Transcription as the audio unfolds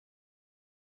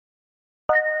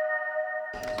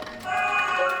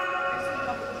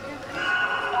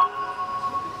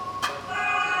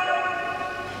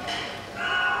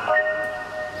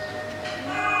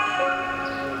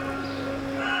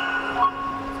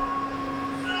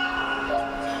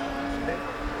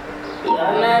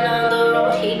man on the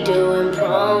road, he doing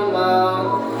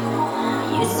promo.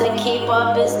 Used to keep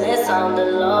our business on the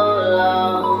low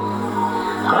low.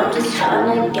 I'm just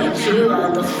tryna get you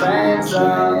out the friend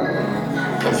zone,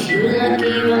 'cause you look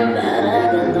even better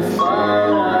than the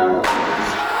photos.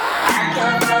 I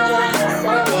can't find your address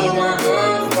and even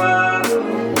info.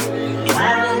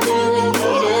 Driving through the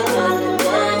gated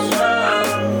residential.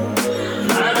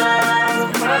 Find out I was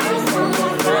promised and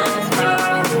your friends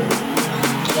know.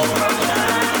 Keep on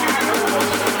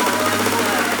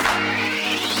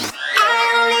I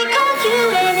only call you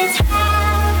when it's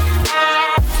hot,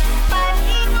 but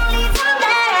the only time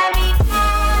that I be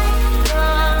fine. So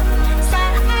I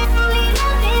only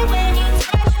love it when you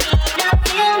touch me. Now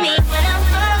feel me when I'm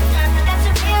fucked up. That's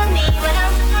a real me. When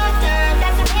I'm fucked up,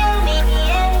 that's a real me.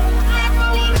 Yeah. I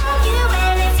only call you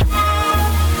when it's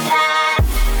hot,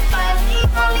 but the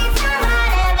only time I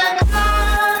ever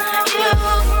call you.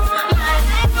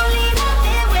 I only love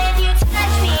it when you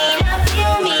touch me. Now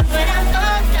feel me when I'm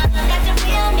fucked up. That's a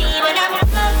real me. When I'm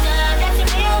fucked up, that's a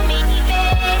real me,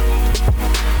 babe.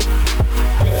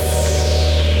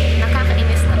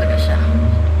 Nakakainis talaga siya.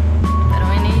 Pero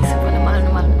iniisip ko na mahal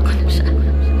ko na siya.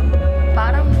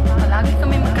 Parang palagi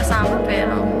kami magkasama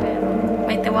pero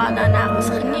may tiwala na ako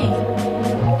sa kanya eh.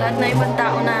 Lahat na ibang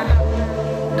tao na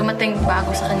dumating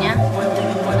bago sa kanya,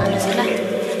 wala na sila.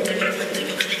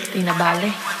 Di na bale.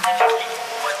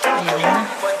 Ayaw na.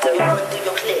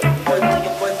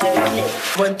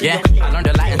 Yeah, I learned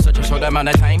a lot in such a short amount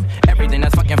of time. Everything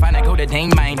that's fucking fine, I go to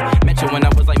Dane mine. Met you when I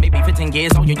was like maybe 15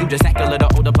 years old. You just act a little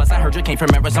older. Plus, I heard you came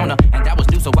from Arizona. And that was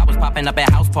new, so I was popping up at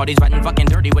house parties, riding fucking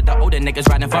dirty with the older niggas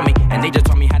riding for me. And they just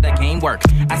told me how the game work.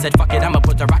 I said, fuck it, I'ma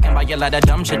put the rock and buy you a lot of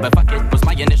dumb shit. But fuck it, was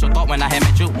my initial thought when I had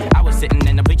met you. I was sitting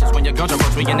in the bleachers when your girls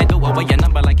approached me and they threw away your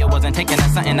number like it wasn't taking or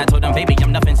something. I told them, baby,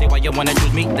 I'm nothing. Say why you wanna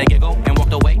choose me. They giggle and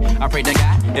walked away. I prayed to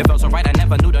God. It felt so right, I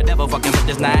never knew the devil fucking looked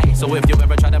this nice. So if you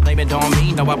ever try to blame it on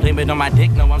me, no, I blame it on my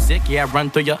dick. No, I'm sick, yeah, I run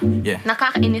through you. Yeah.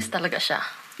 Nakakainis talaga siya.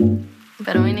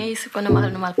 Pero iniisip ko na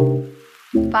mahal.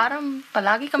 Parang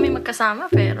palagi kami magkasama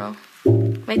pero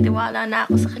may tiwala na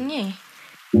ako sa kanya eh.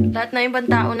 Lahat na ibang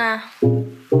tao na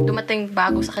dumating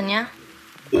bago sa kanya,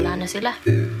 wala na sila.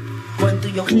 Run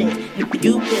through your clip, you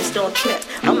bitch don't trip.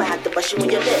 I'ma have to bust you in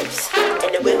your lips.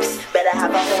 And the whips, better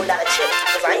have a whole lot of chips,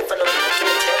 'cause I ain't for no little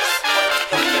kid tips.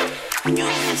 You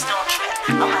bitch don't trip.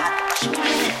 I'ma have to bust you in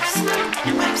your lips. And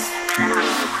the whips, better have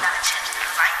a whole lot of chips,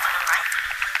 'cause I ain't for no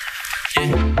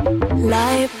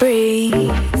Light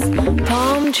breeze,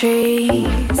 palm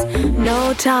trees,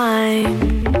 no time.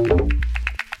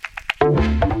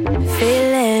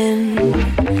 Feeling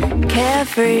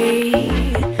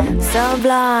carefree,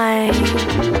 sublime.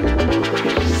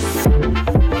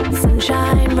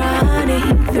 Sunshine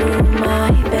running through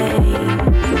my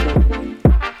veins.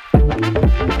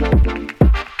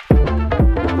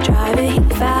 Driving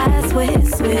fast with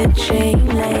switching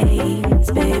lanes,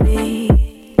 baby.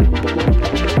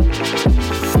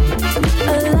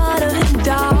 A lot of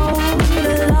doubt,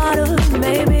 a lot of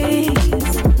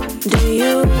maybes. Do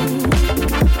you,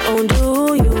 oh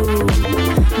do you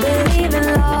believe in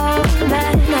love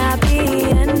and happy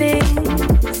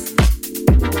endings?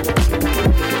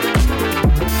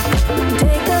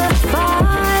 Take a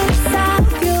flight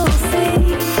south, you'll see.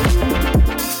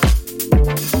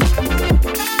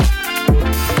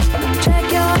 Check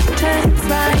your text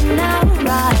right now,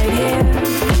 right here.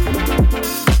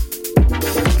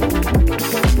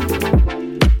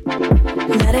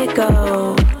 Let it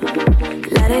go,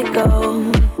 let it go.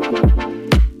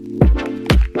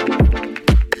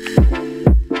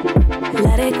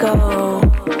 Let it go,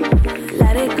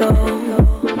 let it go.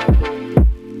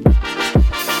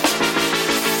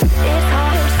 It's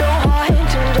hard, so hard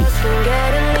to just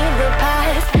forget and leave the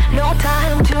past. No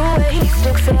time to waste,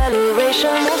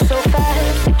 acceleration moves so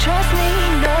fast. Trust me,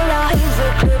 no lies,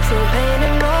 eclipse your pain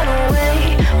and run away,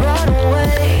 run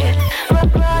away,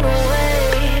 run away.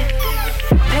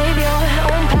 Pave your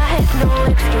own path, no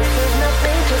excuses,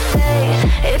 nothing to say.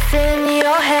 It's in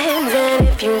your hands, and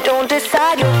if you don't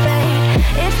decide your fate,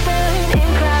 it's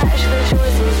burning crash. The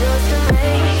choice is yours to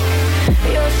make,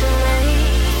 yours to make,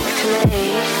 to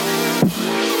make.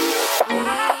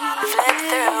 Flip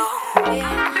through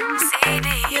CD,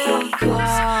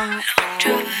 long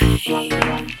drive.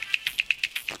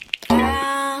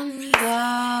 And the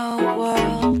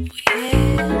world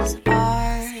is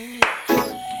ours.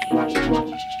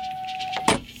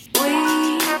 We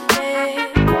live in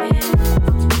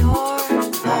your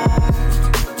heart.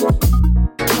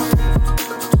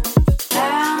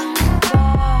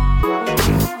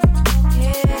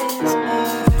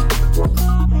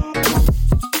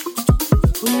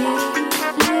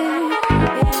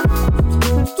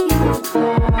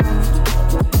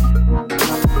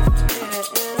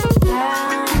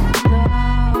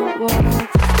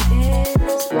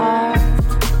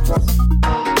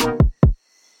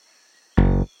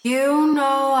 You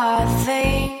know I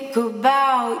think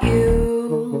about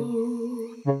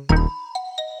you.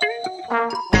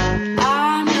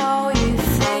 I know you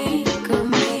think of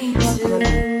me too.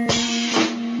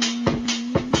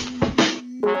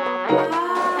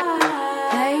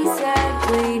 They said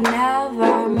we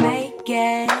never make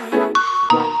it,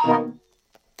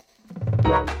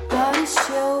 but it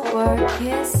sure we're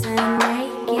kissing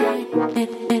naked.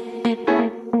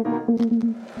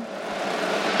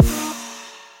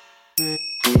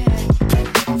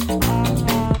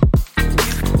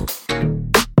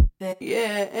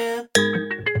 Yeah.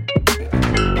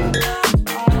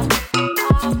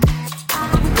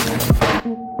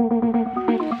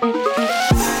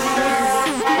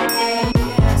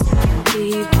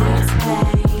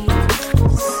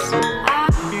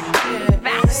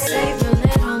 Save a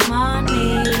little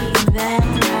money, then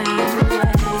run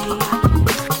away.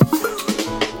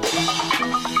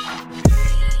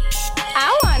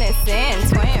 I wanna send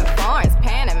twin foreigns,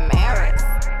 Panameras.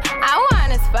 I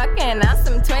wanna fucking out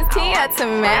some twins, Tia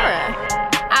Tamara.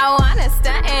 I wanna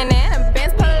stuntin' in a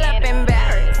Benz, pull up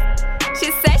embarrassed. She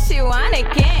said she wanna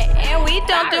get, and we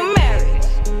don't do marriage.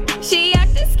 She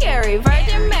acted scary,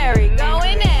 Virgin Mary,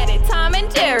 going at it. Tom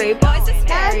and Jerry, boys are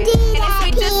scary, and it's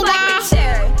sweet just like a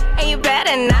cherry. And you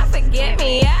better not forget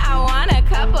me, yeah. I want a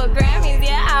couple Grammys,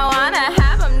 yeah. I wanna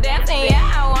have them dancing, yeah.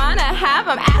 I wanna have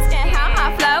them asking how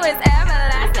my flow is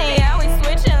everlasting, yeah. We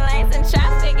switching lanes in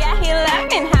traffic, yeah. He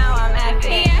loving how I'm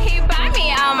acting, yeah. He buy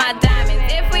me all my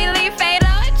diamonds if we leave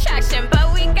fatal attraction,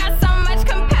 but we got so much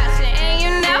compassion, and you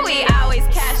know we always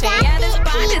cashing, yeah. This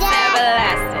bond is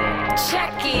everlasting.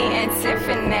 Chucky and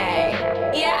Tiffany,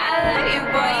 yeah. I love you,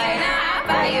 boy. You know I'll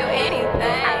buy you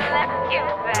anything. I love you,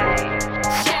 babe.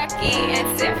 Chucky and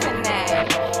Tiffany,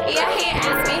 yeah. He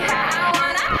asked me how I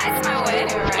wanna ice my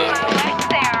wedding ring.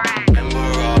 Remember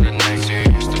all the nights you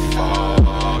used to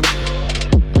fall,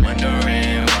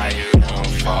 wondering why you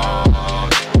don't fall.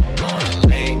 On the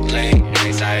late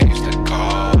nights I used to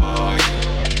call you,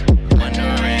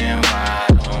 wondering why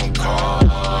I don't call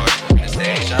you. It's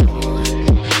deja vu,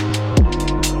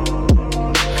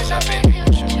 'cause I've been here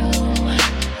with you.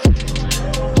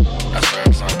 I swear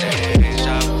it's on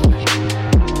deja vu,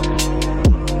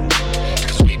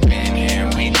 'cause we've been here,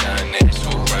 we done this,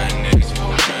 who run this, who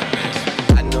run this.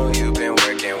 I know you've been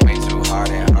working way too hard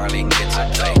and hardly get to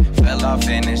play. Fell off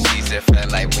in the sheets, it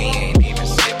felt like we ain't even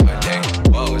skip a day.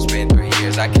 Whoa, it's been 3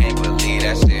 years, I can't believe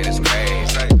that shit is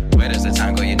crazy. Where does the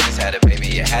time go? You just had a baby,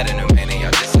 you had a new man and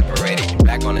y'all just separated. You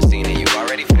back on the scene and you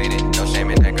already faded. No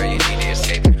shame in that, girl, you need to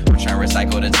escape it. I'm trying to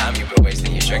recycle the time you've been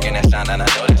wasting. You drinking that shine and I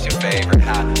know that's your favorite.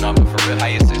 How? No, but for real, how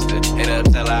your sister? Hit her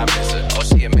up, tell her I miss her. Oh,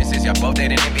 she a missus. Y'all both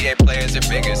dating NBA players and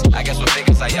figures. I guess with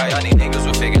figures like y'all need niggas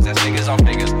with figures. That's figures on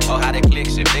figures. Oh, how they click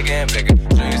shit bigger and bigger.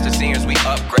 Juniors to seniors, we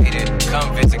upgraded.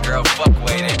 Come visit, girl, fuck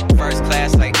waiting. First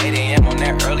class like 8 a.m. on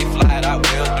that early flight, I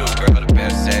will do. Girl, the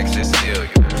best sex is still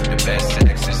you. The best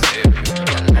sex is still you.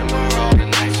 Remember all the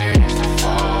nights you used to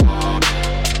fall,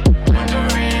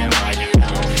 wondering why you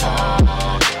don't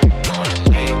fall. On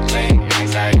the late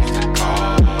nights I used to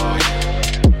call you,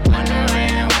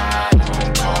 wondering why I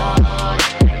don't call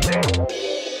you.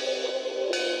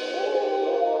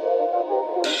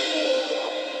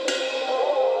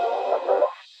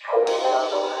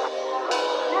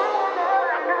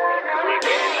 We've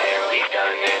been here, we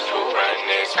done this, who run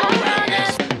this, who run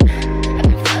this. I've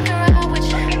been fucking around with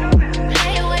you.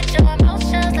 Playing with your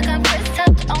emotions like I'm pissed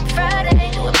up on Friday.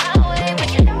 Do it my way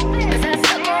with you. 'Cause I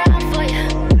stuck around for you.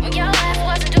 When your ass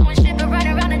wasn't doing shit but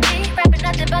running around the D, rapping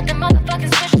nothing but the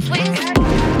motherfucking swish sweets.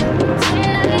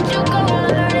 Tonight you go and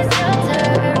learn it's your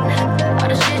turn. All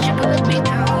the shit you put me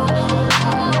through,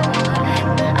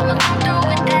 I'ma come through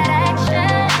with that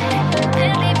action.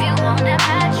 Then leave you on that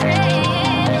mattress.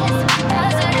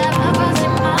 Positive, I was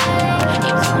in mind.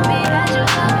 You told me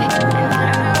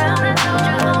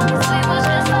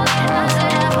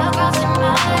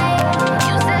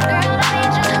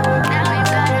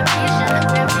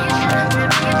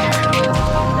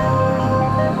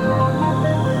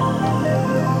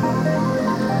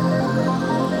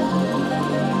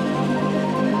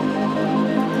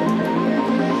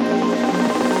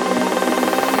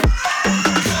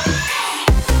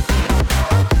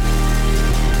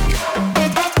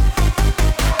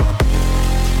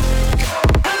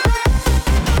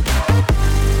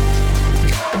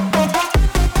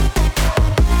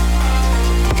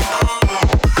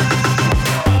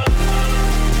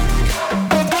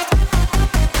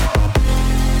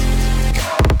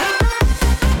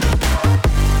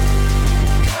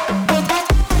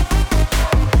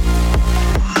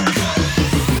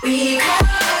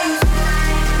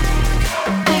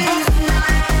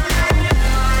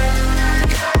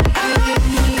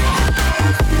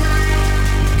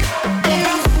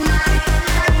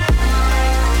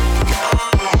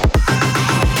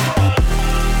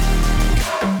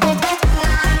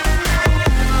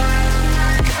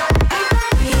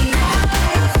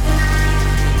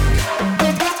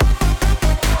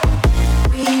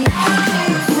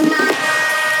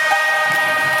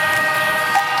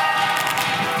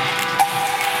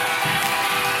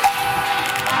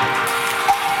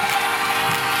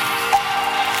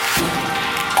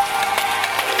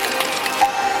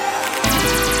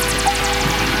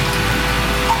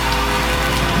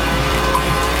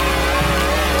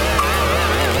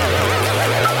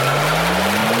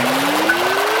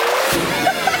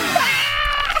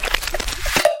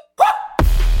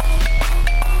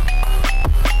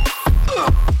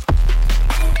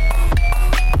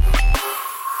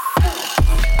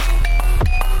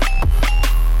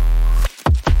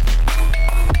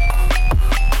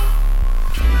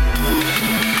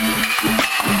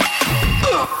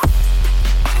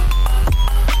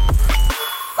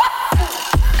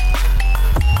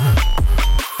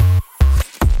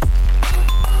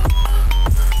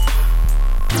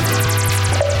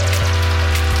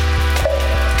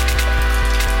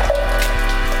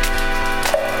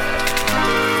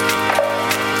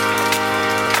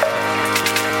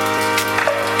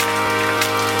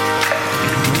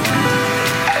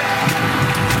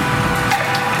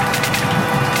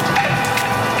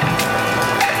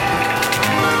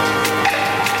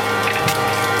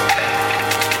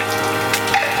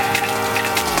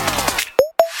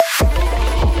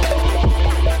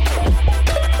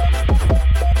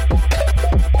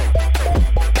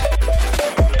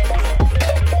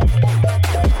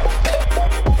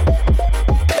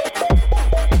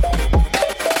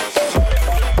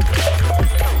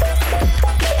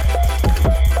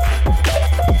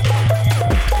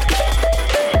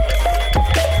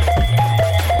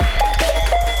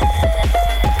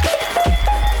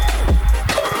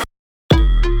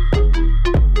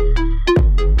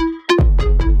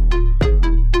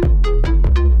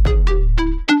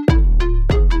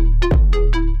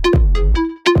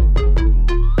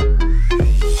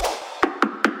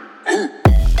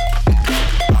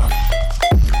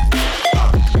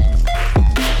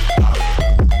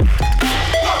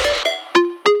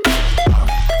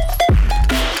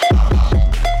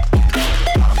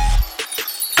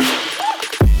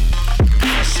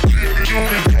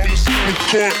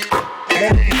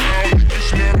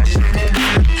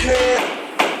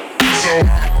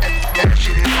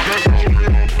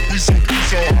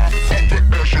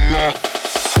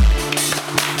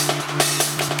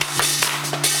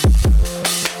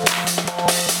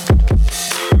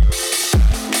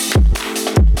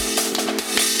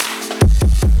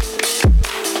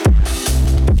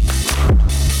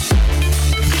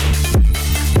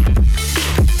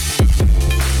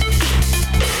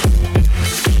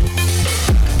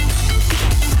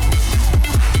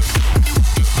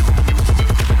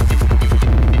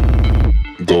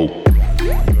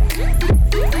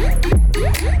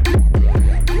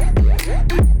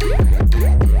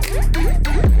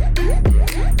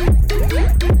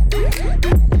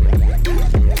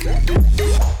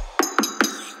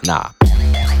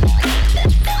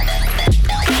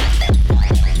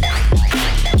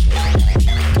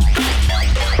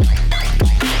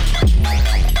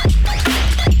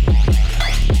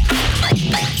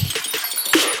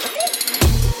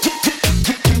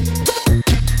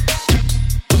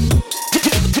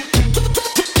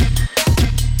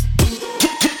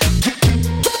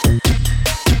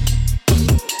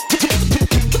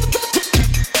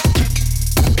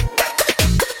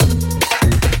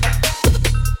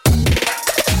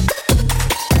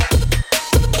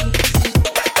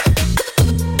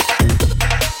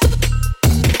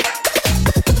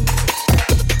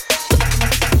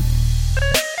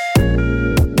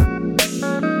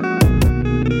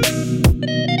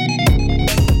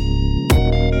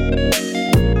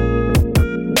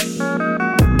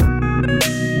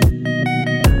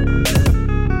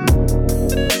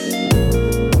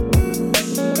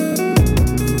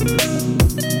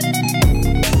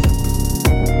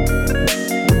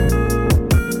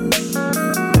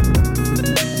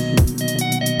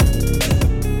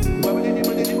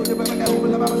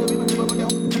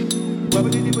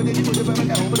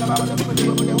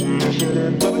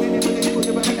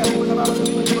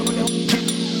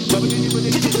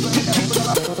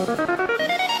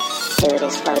do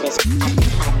this for this. I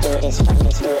do this from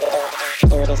this. Do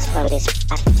this for this.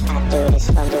 I do this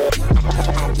from this.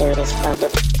 I do this from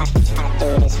this. I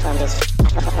do this from this. I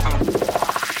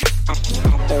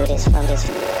do this from this.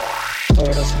 Do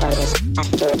this for this. I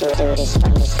do this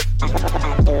from this. I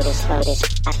do this for this. I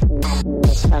do this from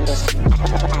this.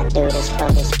 I do this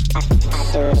from this. I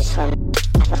do this from.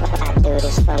 I do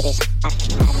this for this. I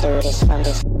do this from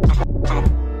this.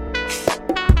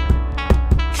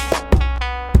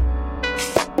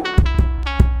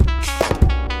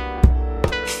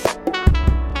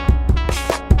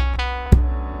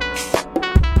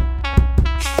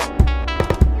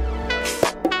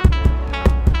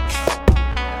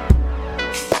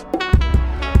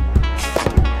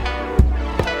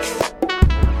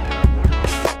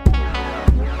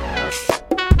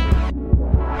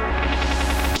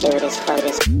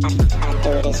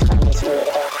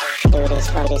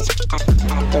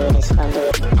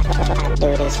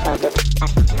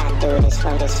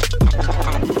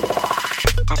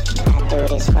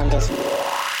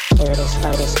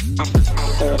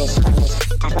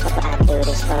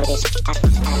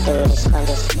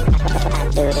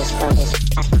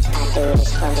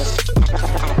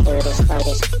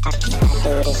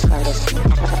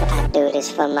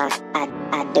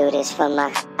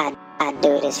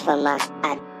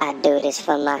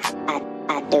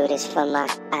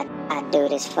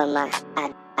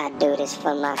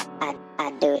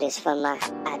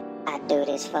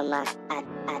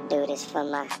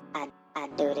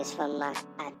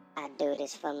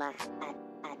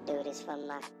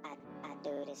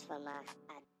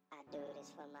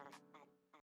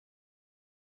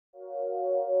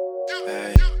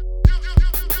 Hey.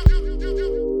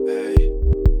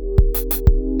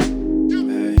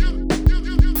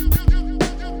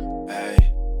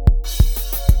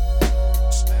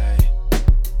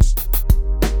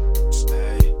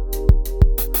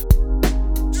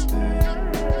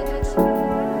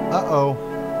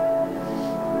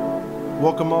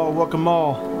 Welcome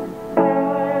all.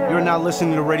 You're now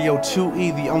listening to Radio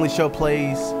 2E, the only show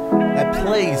that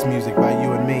plays music by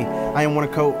you and me. I am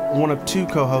one of two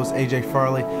co-hosts, AJ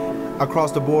Farley.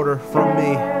 Across the border from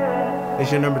me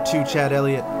is your number 2, Chad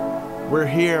Elliott. We're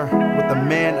here with the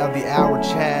man of the hour,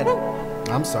 Chad.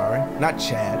 I'm sorry, not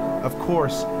Chad. Of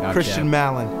course, not Christian Chad.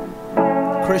 Mallon.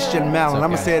 Christian Mallon. Okay.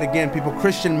 I'm gonna say it again, people.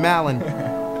 Christian Mallon.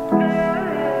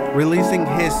 Releasing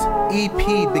his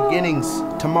EP Beginnings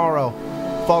tomorrow,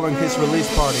 following his release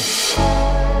party.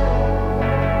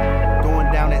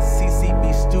 Going down at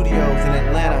CCB Studios in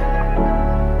Atlanta.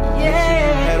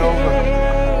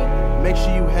 Make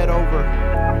sure you head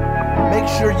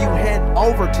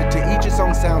over to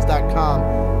toeachitsOwnSounds.com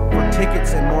for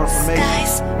tickets and more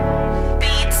information.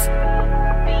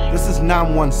 This is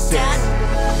 916.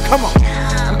 Come on.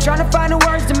 I'm trying to find the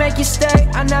words to make you stay.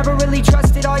 I never really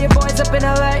trusted all your boys up in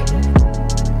LA.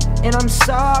 And I'm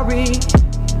sorry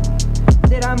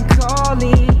that I'm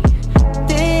calling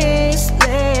this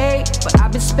late, but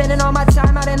I've been spending all my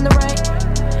time out in the rain,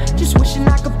 just wishing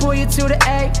I could pull you to the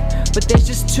A, but there's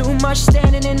just too much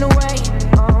standing in the way.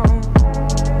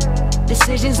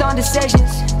 Decisions on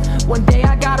decisions. One day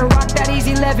I gotta rock that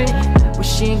easy living, but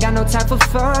she ain't got no time for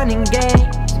fun and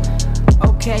games.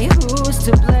 Okay, who's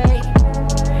to blame?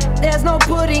 There's no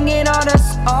putting it on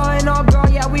us. All in all, girl,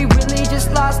 yeah, we really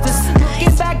just lost us.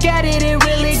 Looking back at it, it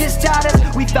really just taught us.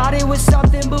 We thought it was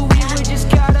something, but we were just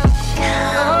caught up.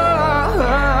 Oh,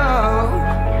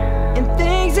 and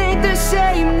things ain't the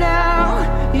same now.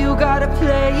 You got a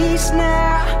place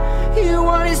now. You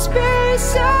wanted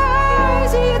space, so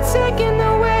you're taking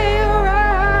the way around.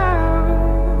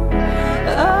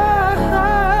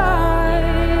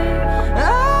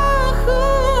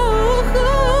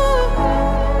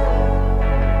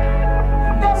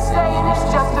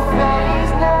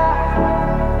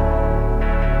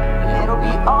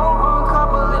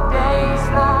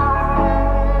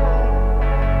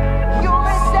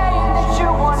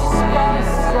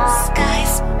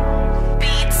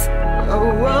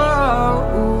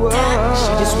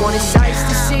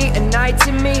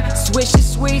 To me,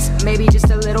 swishes sweets, maybe just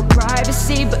a little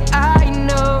privacy, but I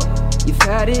know you've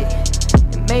had it,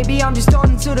 and maybe I'm just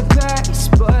holding to the past,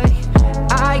 but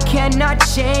I cannot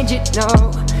change it,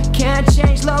 no, can't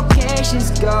change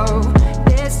locations, go,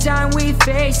 this time we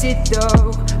face it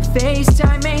though,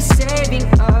 FaceTime ain't saving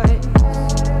us,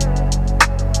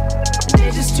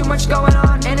 there's just too much going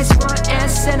on, and it's front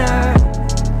and center,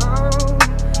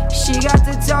 she got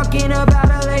to talking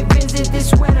about a late visit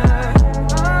this winter.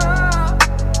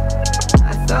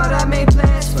 Thought I made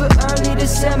plans for early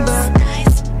December.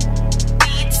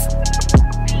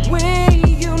 When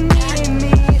you needed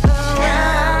me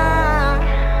around.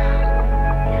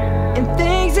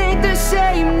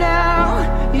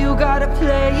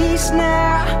 place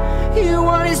now. You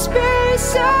wanted space,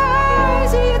 so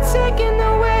you're taking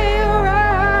the way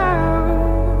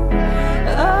around.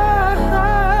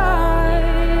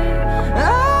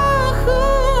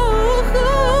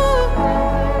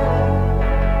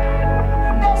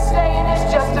 They're saying it's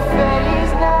just a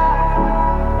phase now.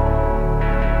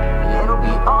 It'll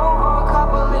be over a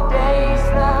couple of days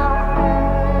now.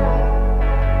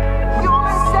 You've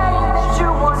been saying that you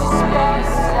wanted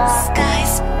space now.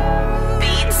 Skies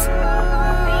Beats.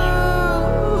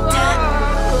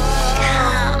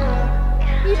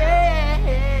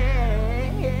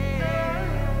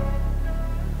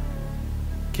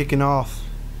 Kicking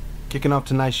off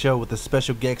tonight's show with a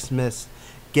special guest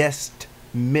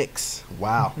mix.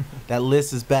 Wow, that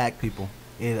list is back, people.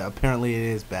 Apparently it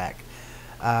is back.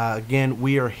 Again,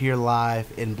 we are here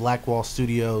live in Blackwall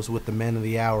Studios with the man of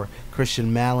the hour,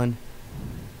 Christian Mallon.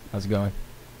 How's it going?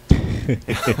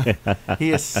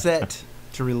 He is set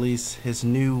to release his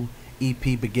new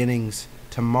EP Beginnings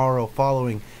tomorrow,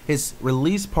 following his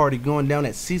release party going down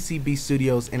at CCB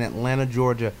Studios in Atlanta,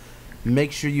 Georgia.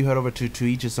 Make sure you head over to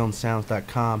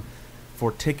toeachhisOwnSounds.com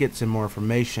for tickets and more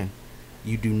information.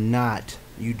 You do not,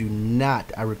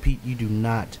 I repeat, you do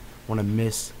not want to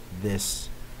miss this.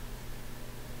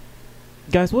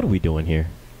 Guys, what are we doing here?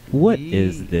 What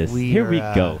is this? Here we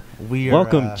go.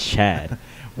 Welcome, Chad.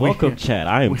 Welcome, Chad.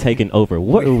 I am taking over.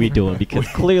 What are we doing? Because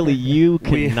clearly you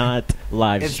cannot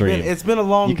live stream. It's been a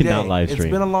long day. You cannot live stream.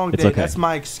 It's been a long day. It's okay. That's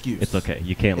my excuse. It's okay.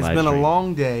 You can't live stream. It's been a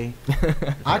long day.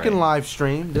 I can live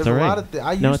stream. There's a lot of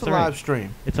I used to live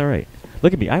stream. It's all right.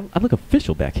 Look at me. I look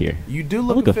official back here. You do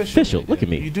look official. Look at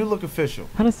me. You do look official.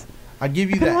 How does... I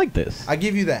give you I that. like this. I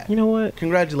give you that. You know what?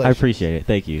 Congratulations. I appreciate it.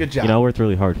 Thank you. Good job. You know, I worked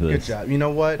really hard for this. Good job. You know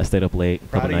what? I stayed up late.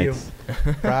 Proud of you.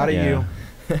 Proud of you.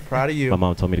 Proud of you. My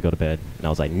mom told me to go to bed, and I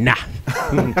was like, nah.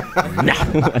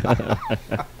 Nah.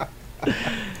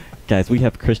 Guys, we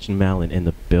have Christian Mallon in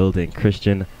the building.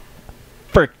 Christian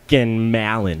frickin'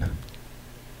 Mallon.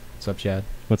 What's up, Chad?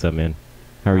 What's up, man?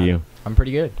 How are you? I'm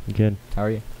pretty good. You good? How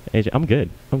are you? AJ, I'm good.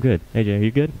 AJ, are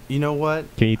you good? You know what?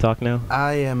 Can you talk now?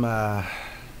 I am,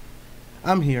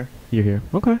 I'm here. You're here.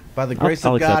 Okay. By the grace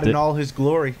I'll of God and it. all his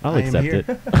glory, I'll I am accept here.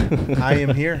 it. I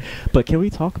am here. But can we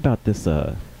talk about this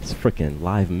freaking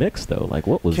live mix though? Like,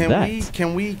 what was that?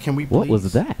 Can we please? What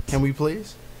was that? Can we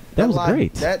please? That was live,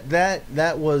 great.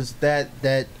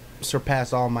 That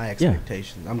surpassed all my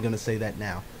expectations. I'm gonna say that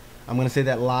now. I'm gonna say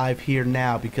that live here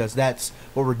now because that's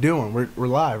what we're doing. We're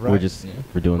live, right? We're just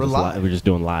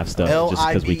doing live stuff just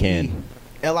because we can.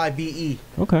 LIVE.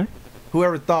 Okay.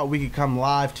 Whoever thought we could come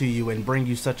live to you and bring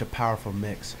you such a powerful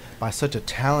mix by such a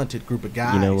talented group of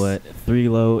guys? You know what? 3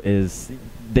 Low is.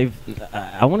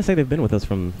 I want to say they've been with us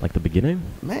from like the beginning.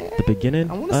 Man. The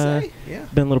beginning. I want to say, yeah.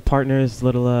 Been little partners,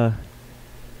 little. I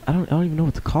don't even know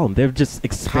what to call them. They've just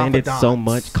expanded so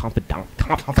much.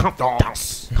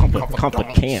 Confidants.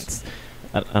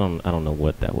 I don't know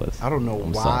what that was. I don't know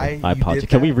I'm why. Sorry. I you apologize. did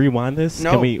Can that. we rewind this?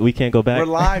 No. We can't go back. We're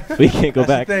live. We can't go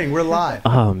back. That's the thing. We're live.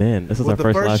 Oh man, this is With our the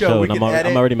first first live show, show, we and can edit.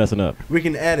 I'm already messing up. We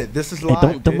can edit. This is Hey,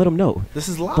 live. don't let them know. This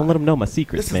is live. Don't let them know my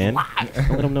secrets, This is man. live. Don't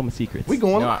let them know my secrets. We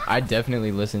going. No, I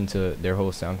definitely listened to their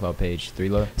whole SoundCloud page, 3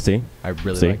 Low. See, I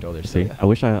really liked all their stuff. I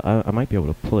wish I might be able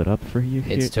to pull it up for you.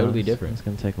 It's here. totally different. It's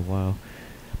gonna take a while,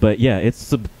 but yeah, it's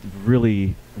some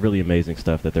really amazing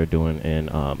stuff that they're doing, and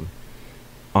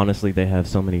honestly, they have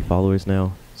so many followers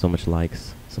now, so much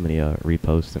likes, so many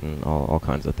reposts, and all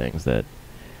kinds of things that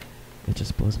it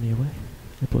just blows me away.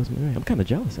 It blows me away. I'm kind of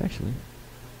jealous, actually.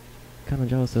 Kind of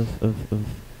jealous of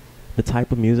the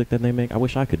type of music that they make. I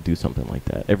wish I could do something like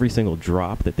that. Every single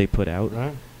drop that they put out,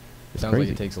 Right. it's Sounds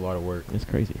crazy. like it takes a lot of work. It's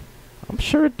crazy. I'm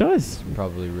sure it does.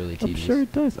 Probably really I'm tedious. sure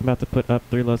it does. I'm about to put up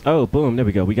 3 Low's. Oh, boom. There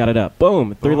we go. We got it up.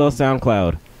 Boom. 3 Low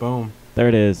SoundCloud. Boom. There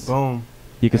it is. Boom.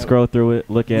 You can scroll through it,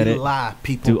 look at We it, live,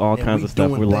 people. do all and kinds we of stuff.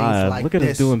 doing We're things live. like Look at us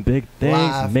this. doing big things,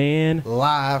 Live. man.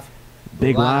 Live.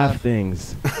 Big live Live.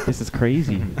 things. This is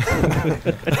crazy.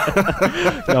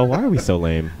 Yo, why are we so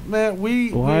lame? Man,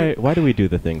 Why do we do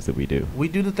the things that we do? we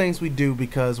do the things we do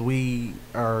because we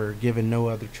are given no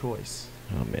other choice.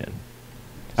 Oh man.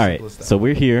 All right. Simple as that. So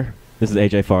we're here. This is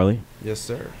AJ Farley. Yes,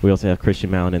 sir. We also have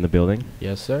Christian Mallon in the building,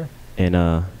 Yes, sir. and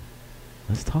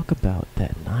let's talk about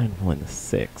that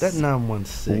 916. That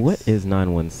 916. What is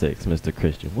 916, Mr.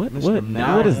 Christian? What Mr. what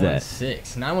Mallon. what is that?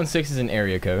 916 is an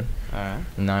area code. Alright.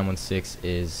 916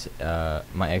 is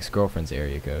my ex-girlfriend's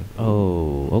area code.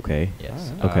 Oh, okay.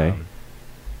 Yes. Okay.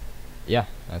 Yeah,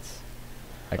 that's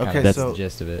Okay, That's so the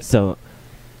gist of it. So,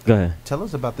 go ahead. tell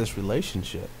us about this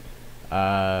relationship.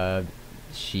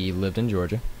 She lived in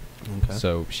Georgia, Okay.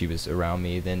 so she was around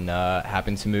me. Then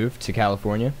happened to move to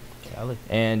California, Cali.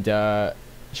 and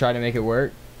try to make it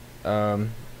work.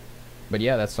 But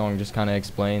yeah, that song just kind of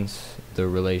explains the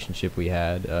relationship we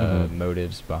had,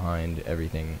 motives behind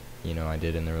everything, I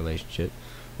did in the relationship,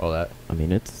 all that. I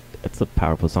mean, it's a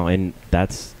powerful song, and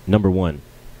that's number 1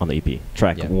 on the EP.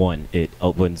 Track 1, it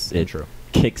opens, Intro.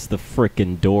 kicks the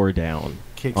frickin' door down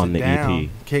on the EP.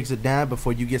 Kicks it down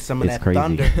before you get some of It's that crazy.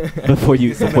 thunder. before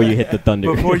you hit the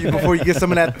thunder. before you get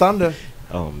some of that thunder.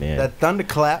 Oh man, That thunder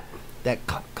clap. That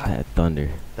clap, clap. that thunder.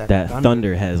 That That thunder.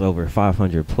 thunder has over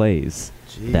 500 plays.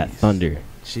 That Jeez. thunder.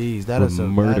 Jeez, that We're is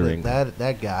murdering.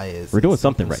 That guy is. We're doing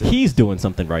something right. He's doing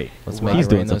something right. Let's Right. make He's it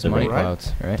doing rain those something money right.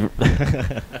 clouds,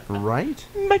 right? right.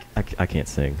 I can't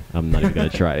sing. I'm not even gonna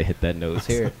try to hit that note. Let's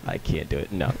hear it. I can't do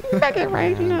it. No.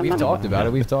 We've talked about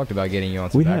it. We've talked about getting you on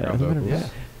some We have. background vocals. Yeah.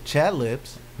 Chad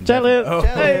Lips. Chad Lib. Oh.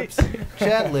 Chad Hey. Lips.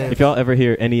 Chad Lips. If y'all ever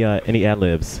hear any ad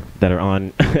libs that are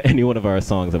on any one of our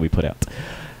songs that we put out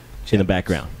in the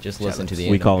background, Just listen to the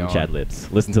we end call of them Gone. Chad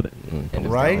libs. Listen to the. End of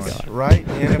Right, Gone. right.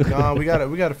 The end of Gone. We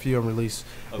got a few unreleased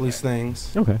release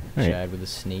things. Okay. All right. Chad with a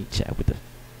sneak. Chad with the.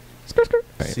 Skirt, skirt.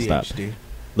 All right, stop. CHD.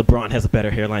 LeBron has a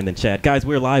better hairline than Chad. Guys,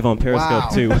 we're live on Periscope Wow.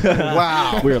 too.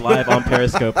 Wow. We're live on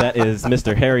Periscope. That is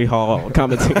Mr. Harry Hall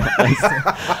commenting on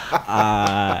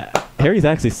us. Harry's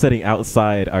actually sitting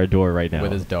outside our door right now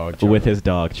With his dog, With Charlie. his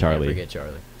dog Can't Charlie. forget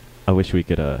Charlie. I wish we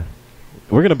could.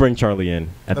 We're gonna bring Charlie in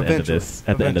at the end of Eventually. this.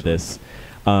 At the end of this.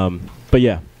 But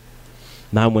yeah,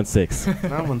 916.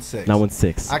 916.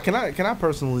 916. Can I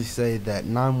personally say that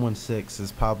 916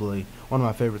 is probably one of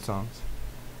my favorite songs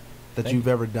that Thank you've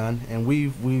ever done, and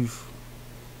we've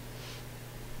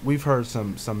heard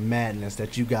some madness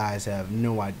that you guys have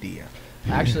no idea.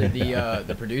 Actually,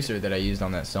 the producer that I used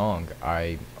on that song,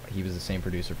 he was the same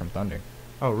producer from Thunder.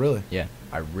 Oh, really? Yeah,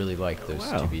 I really like those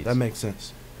wow. two beats. That makes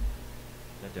sense.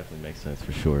 That definitely makes sense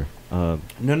for sure. No,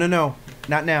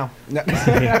 not now. No.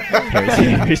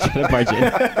 Harry's trying to barge in.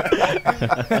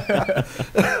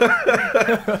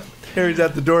 Harry's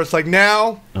at the door. It's like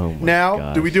now. Oh my Now,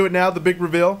 gosh. do we do it now? The big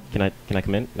reveal. Can I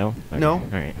come in? No. Okay. No. All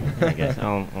right. I guess.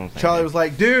 I'll say Charlie that. was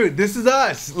like, "Dude, this is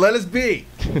us. Let us be."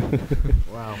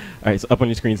 Wow. All right, so up on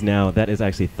your screens now, that is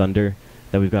actually Thunder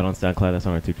that we've got on SoundCloud. That's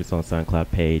on our Two Truths on SoundCloud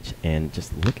page, and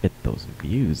just look at those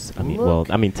views.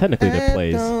 Technically they're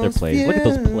plays. They're plays. Look at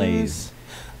those plays.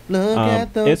 Look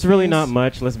at those It's really views. not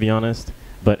much, let's be honest,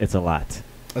 but it's a lot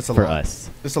It's a for lot. us.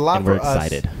 It's a lot and for we're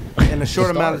excited. us in a short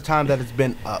Start. amount of time that it's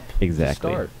been up.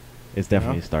 Exactly. Start. It's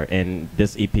definitely a start. And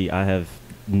this EP, I have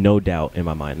no doubt in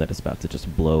my mind that it's about to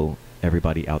just blow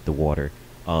everybody out the water.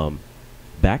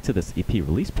 Back to this EP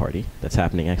release party that's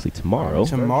happening actually tomorrow.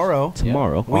 Tomorrow.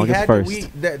 Tomorrow, We August had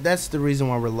 1st. that's the reason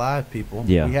why we're live, people.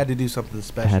 Yeah. We had to do something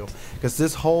special because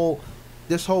this whole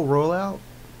rollout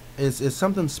is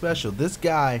something special. This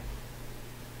guy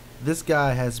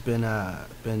has been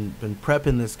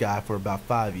prepping this guy for about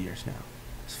 5 years now.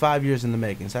 It's 5 years in the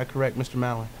making. Is that correct, Mr.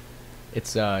 Mallon?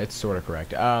 It's sort of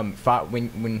correct.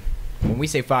 When we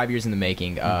say 5 years in the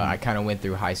making, I kind of went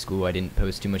through high school. I didn't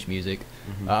post too much music.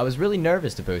 I was really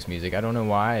nervous to post music. I don't know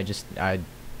why. I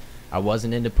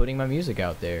wasn't into putting my music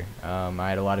out there. I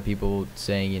had a lot of people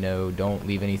saying, don't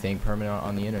leave anything permanent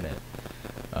on the internet.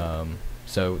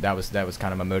 So that was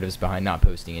kind of my motives behind not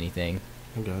posting anything.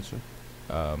 I gotcha.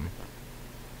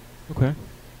 Okay.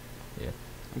 Yeah.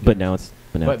 But now it's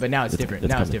Now it's different.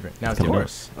 Now it's coming. different. Now It's it's coming.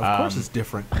 different. Of course, it's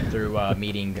different. Through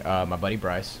meeting my buddy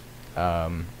Bryce,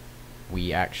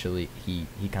 we actually he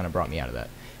kind of brought me out of that.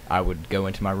 I would go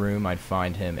into my room, I'd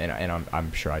find him, and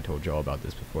I'm sure I told you all about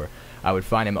this before. I would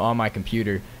find him on my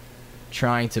computer,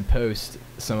 trying to post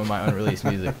some of my unreleased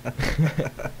music,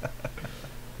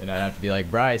 and I'd have to be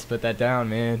like, Bryce, put that down,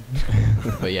 man.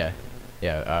 But yeah,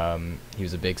 he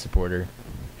was a big supporter,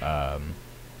 and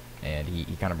he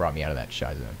kind of brought me out of that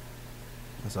shy zone.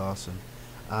 That's awesome.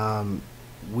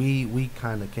 We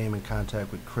kind of came in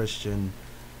contact with Christian.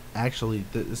 Actually,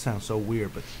 this sounds so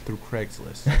weird, but through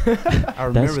Craigslist. I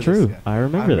remember That's true. This guy. I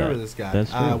remember that. this guy.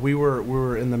 That's true. We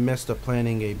were in the midst of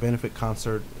planning a benefit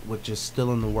concert, which is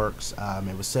still in the works.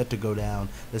 It was set to go down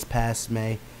this past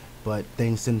May, but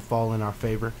things didn't fall in our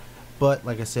favor. But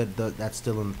like I said, that's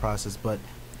still in the process. But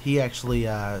he actually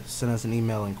sent us an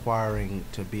email inquiring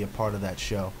to be a part of that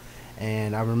show.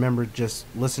 And I remember just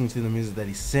listening to the music that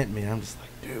he sent me, and I'm just like,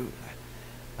 dude.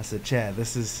 I said, Chad,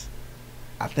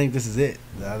 I think this is it.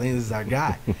 I think this is our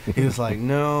guy. He was like,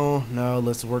 no,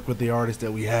 let's work with the artists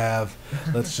that we have.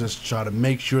 Let's just try to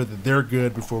make sure that they're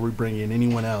good before we bring in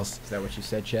anyone else. Is that what you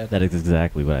said, Chad? That is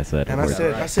exactly what I said. And I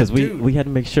said, because dude. we had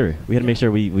to make sure. We had to make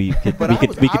sure we could But we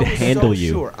could I was handle so you.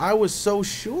 Sure. I was so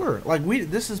sure. Like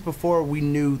this is before we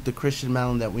knew the Christian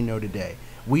Mallon that we know today.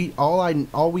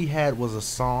 All we had was a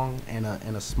song and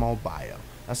a small bio.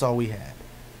 That's all we had.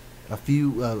 a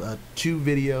few 2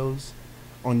 videos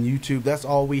on YouTube. That's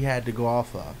all we had to go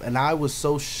off of, and I was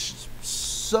certain.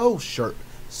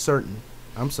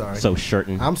 I'm sorry. So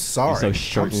certain. I'm sorry. So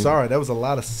certain. I'm sorry. There was a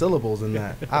lot of syllables in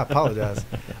that. I apologize,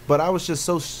 but I was just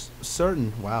so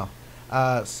certain. Wow,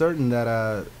 certain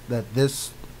that that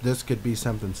this could be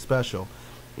something special,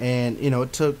 and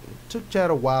it took Chad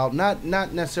a while. Not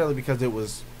necessarily because it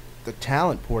was the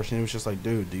talent portion. It was just like,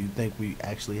 dude, do you think we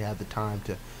actually have the time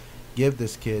to give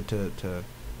this kid to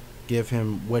give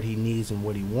him what he needs and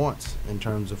what he wants in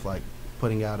terms of like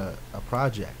putting out a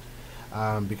project,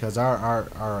 because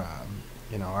our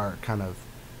kind of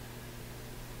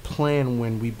plan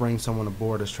when we bring someone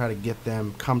aboard is try to get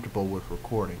them comfortable with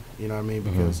recording. You know what I mean?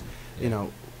 Because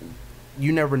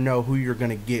you never know who you're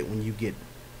gonna get when you get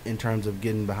in terms of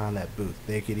getting behind that booth.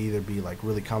 They could either be like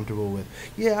really comfortable with,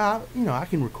 I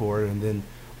can record, and then,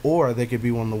 or they could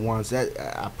be one of the ones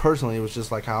that personally, it was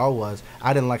just like how I was.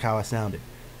 I didn't like how I sounded.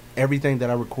 Everything that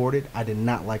I recorded, I did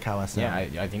not like how I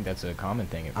sounded. Yeah, I think that's a common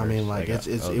thing at first. I mean, like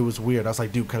it was weird. I was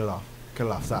like, dude, cut it off.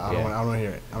 Stop. I don't want to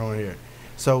hear it. I don't want to hear it.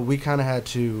 So we kind of had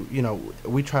to,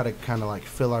 we try to kind of like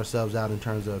fill ourselves out in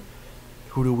terms of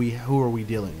who are we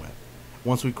dealing with.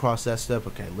 Once we cross that step,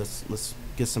 okay, let's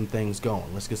get some things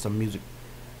going. Let's get some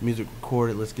music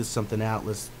recorded. Let's get something out.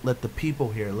 Let's let the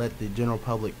people here, let the general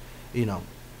public,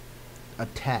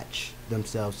 attach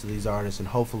themselves to these artists, and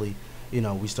hopefully,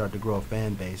 we start to grow a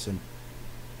fan base. And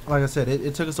like I said,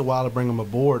 it took us a while to bring them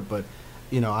aboard, but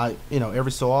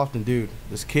every so often, dude,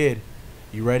 this kid,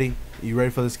 you ready? You ready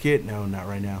for this kid? No, not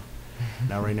right now.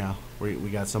 Not right now. We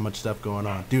got so much stuff going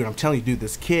on, dude. I'm telling you, dude,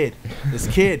 this kid,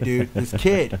 dude, this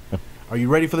kid. Are you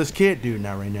ready for this kid, dude?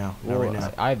 Not right now. Not right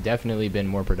now. I've definitely been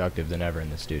more productive than ever in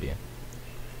the studio.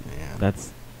 Yeah.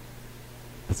 That's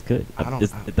good.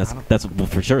 That's well,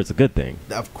 for sure. It's a good thing.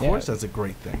 Of course, that's a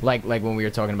great thing. Like when we were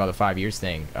talking about the 5 years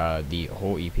thing, the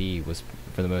whole EP was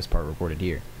for the most part recorded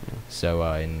here. Yeah. So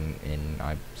and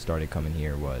I started coming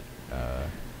here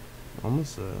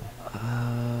almost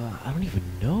I don't even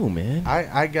know, man.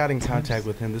 I got in contact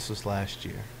with him. This was last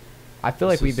year. I feel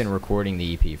like we've been recording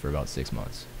the EP for about 6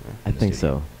 months. I think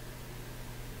so.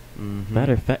 Mm-hmm.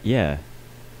 Matter of fact, yeah.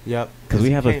 Yep. Because we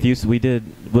have a few. So we did.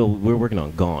 Well, we're working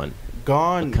on Gone.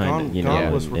 Gone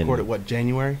was recorded what,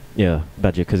 January? Yeah,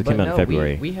 about you, because it came out in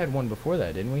February. We had one before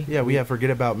that, didn't we? Yeah, we had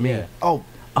Forget About Me. Yeah. Oh.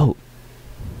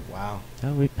 Wow.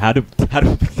 How do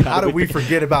we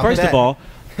forget about First that? Of all,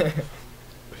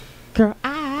 girl,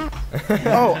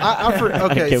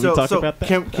 okay. Can so we talk about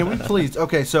that? Can we please?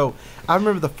 Okay, so I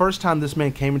remember the first time this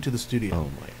man came into the studio. Oh my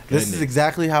goodness. This is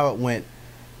exactly how it went,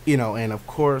 and of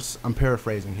course I'm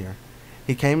paraphrasing here.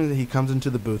 He comes into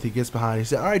the booth, he gets behind, he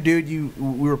said, all right, dude,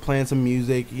 we were playing some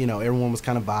music, everyone was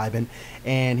kind of vibing,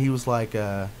 and he was like,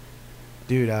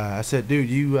 dude, I said, dude,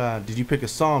 did you pick a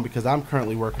song? Because I'm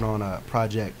currently working on a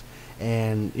project,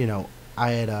 and,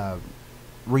 I had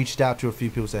reached out to a few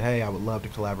people, said, hey, I would love to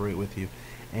collaborate with you,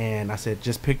 and I said,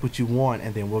 just pick what you want,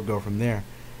 and then we'll go from there.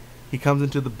 He comes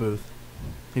into the booth,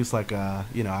 he was like, I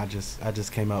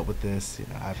just came up with this,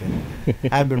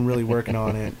 I've been really working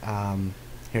on it,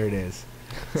 here it is.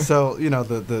 So,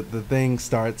 the thing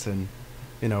starts, and,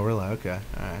 we're like, okay,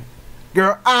 all right.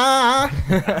 Girl,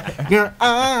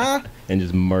 and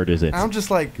just murders it. I'm just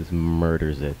like, just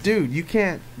murders it. Dude, you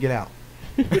can't get out.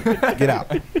 Get out.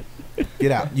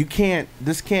 You can't.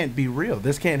 This can't be real.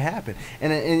 This can't happen.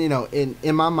 And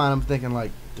in my mind, I'm thinking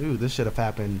like, dude, this should have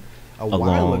happened a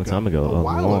long time ago. A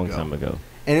long time ago.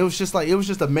 And it was just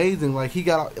amazing. Like he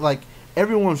got like.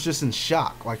 Everyone was just in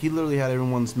shock. Like, he literally had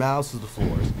everyone's mouths to the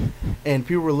floors. And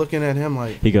people were looking at him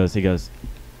like... He goes,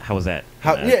 how was that?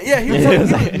 Yeah, he was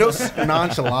like, no,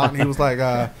 nonchalant. He was like,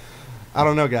 I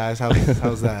don't know, guys.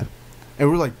 How's that?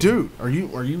 And we're like, dude, are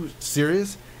you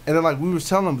serious? And then, like, we was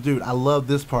telling him, dude, I love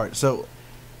this part. So,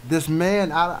 this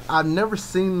man, I've never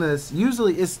seen this.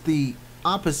 Usually, it's the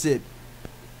opposite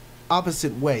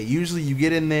way. Usually, you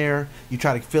get in there, you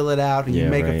try to fill it out, and you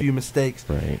make a few mistakes.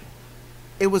 Right.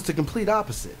 It was the complete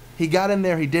opposite. He got in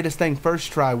there, he did his thing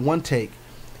first try, one take,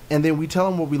 and then we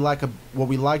tell him what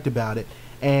we liked about it,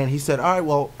 and he said, all right,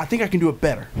 well, I think I can do it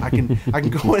better. I can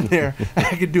go in there and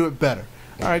I can do it better.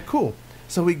 All right, cool.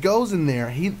 So he goes in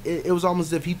there. It was almost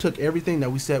as if he took everything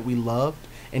that we said we loved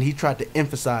and he tried to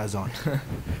emphasize on it.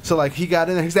 So like he got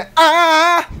in there, he said,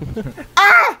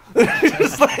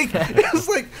 it's like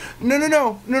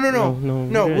no.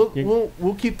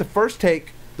 We'll keep the first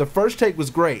take. The first take was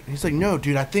great. He's like, no,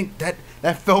 dude, I think that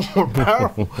felt more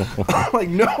powerful. I'm like,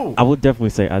 no. I would definitely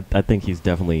say I think he's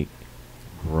definitely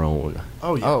grown.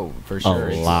 Oh yeah. Oh, for sure.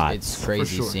 A lot. It's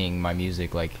crazy seeing my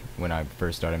music like when I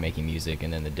first started making music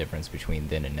and then the difference between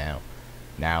then and now.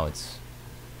 Now it's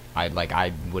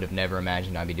I would have never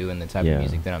imagined I'd be doing the type Yeah. of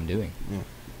music that I'm doing.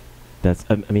 That's.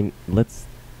 I mean, let's.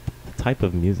 The type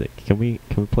of music. Can we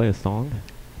play a song?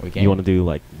 We can. You want to do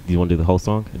like? Do you want to do the whole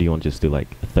song, or do you want to just do like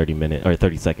a 30-minute or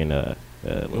 30-second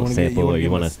little sample, or you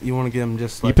want to? You want to give them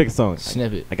just like You pick a song.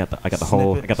 Snippet. I got the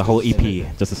whole EP,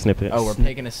 Snippet. just a snippet. Oh, we're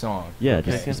picking a song. Yeah,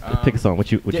 Okay. just pick a song.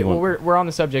 What you Well, want? we're on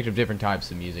the subject of different types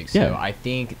of music, so Yeah. I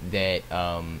think that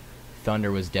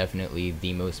Thunder was definitely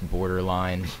the most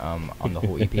borderline on the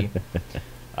whole EP.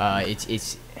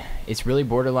 It's really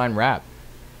borderline rap,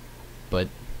 but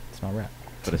it's not rap.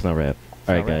 But it's not rap. It's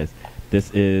All not right, rap. guys.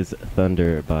 This is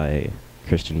Thunder by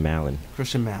Christian Mallon.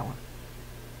 Christian Mallon.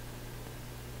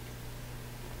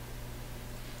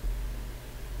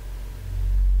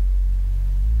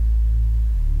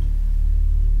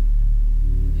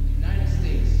 In the United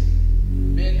States,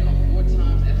 men are 4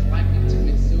 times as likely to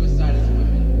commit suicide as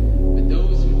women. But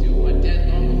those who do are dead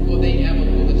long before they ever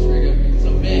pull the trigger.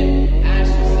 So men,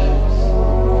 ask yourselves,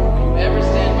 will you ever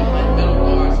stand behind metal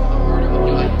bars for the murder of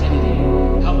your identity?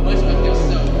 How much of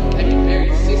yourself have you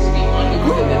buried 6 feet under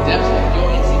within the depths of your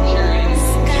insecurities?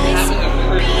 You haven't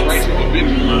occurred right to the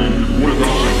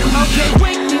Okay,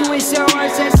 wake me with some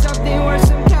words, that's something worth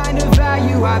some kind of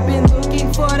value. I've been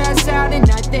looking for that sound and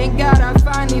I thank God I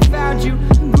finally found you.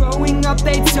 Growing up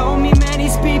they told me, man,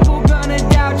 these people gonna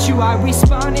doubt you. I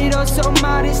responded, oh so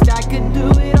modest, I could do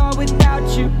it all without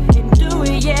you. And do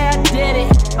it, yeah, I did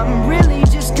it. I'm really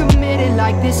just committed,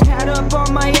 like this hat up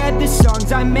on my head. The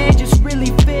songs I made just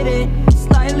really fit it.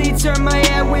 Slightly turn my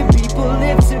head when people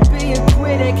live to be a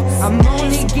critic. I'm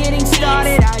only getting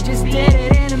started, I just did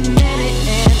it in a minute.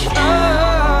 And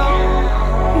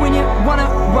oh, when you wanna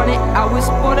run it, I was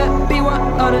born to be one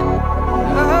of the.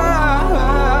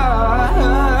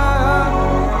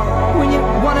 When you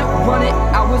wanna run it,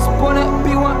 I was born to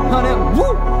be 100.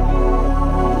 Woo!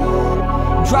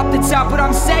 Drop the top, but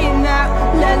I'm saying that.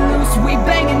 Let loose, we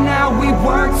banging now. We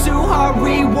work too hard,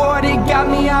 rewarded. Got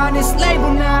me on this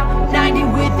label now. 90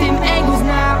 with them angles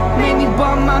now. Made me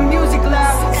bump my music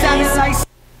loud. Sounded like.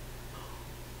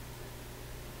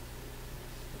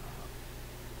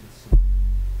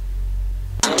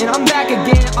 And I'm back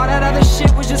again, all that other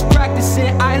shit was just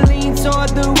practicing. I lean toward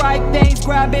the right things,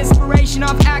 grab inspiration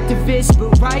off activists.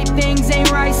 But right things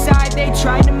ain't right side, they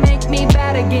tried to make me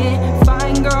bad again.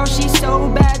 Fine girl, she so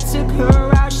bad, took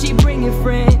her out, she bringing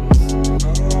friends.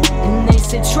 And they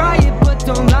said try it, but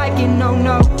don't like it, no,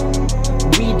 no.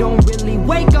 We don't really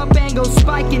wake up and go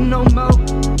spiking no more.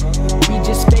 We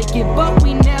just fake it, but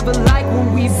we never like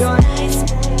what we've done.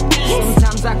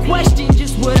 Sometimes I question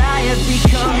just what I have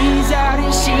become. He's out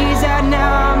and she's out,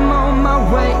 now I'm on my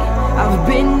way. I've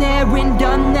been there and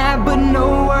done that, but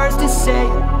no words to say.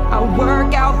 I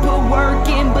work out, put work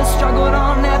in, but struggled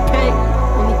on that pay.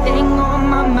 Only thing on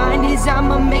my mind is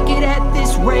I'ma make it at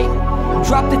this rate.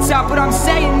 Drop the top, but I'm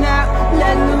saying that.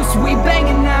 Let loose, we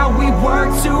banging now. We work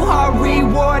too hard,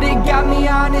 rewarded. Got me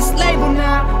on this label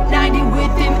now. 90 with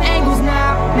them angles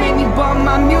now. Made me bump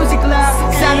my music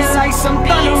loud. Sounded like some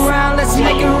thunder around. Let's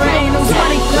make it rain, those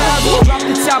honey clouds. Drop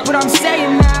the top, but I'm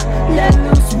saying that. Let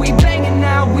loose, we banging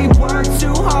now. We work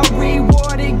too hard,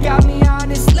 rewarded. Got me on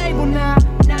this label now.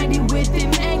 90 with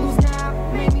them angles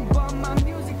now. Made me bump my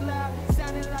music loud.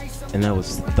 Sounded like some. And that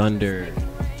was Thunder.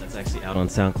 That's actually out on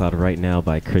SoundCloud right now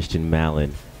by Christian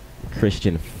Mallon.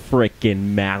 Christian frickin'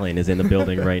 Mallon is in the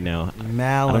building right now.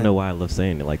 Mallon. I don't know why I love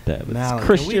saying it like that, but Mallon. it's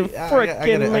Christian frickin'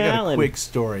 I got Mallon. a quick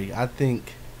story. I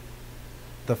think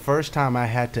the first time I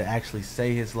had to actually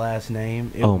say his last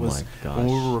name, it Oh was my gosh, when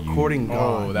we were recording you-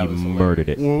 Gone. Oh, that You was murdered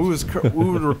it. When we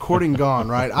were recording Gone,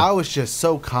 right? I was just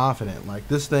so confident. Like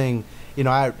this thing, you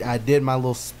know, I did my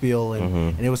little spiel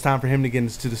and it was time for him to get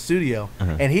into the studio.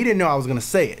 And he didn't know I was gonna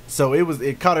say it. So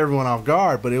it caught everyone off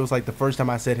guard, but it was like the first time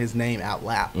I said his name out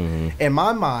loud. In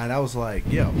my mind, I was like,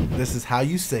 yo, this is how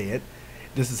you say it.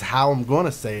 This is how I'm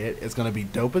gonna say it. It's gonna be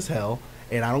dope as hell,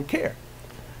 and I don't care.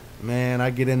 Man, I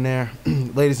get in there.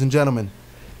 Ladies and gentlemen,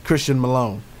 Christian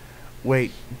Malone.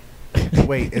 Wait,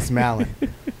 it's Mallon.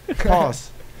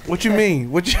 Pause. What you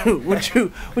mean? What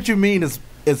you mean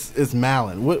is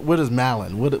Mallon? What is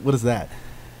Mallon? What is that?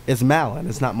 It's Mallon.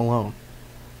 It's not Malone.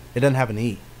 It doesn't have an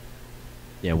E.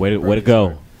 Yeah, way to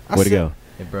go. Way to go.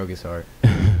 It broke his heart.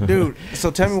 Dude,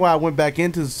 so tell me why I went back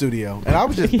into the studio. And I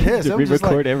was just pissed. To I was just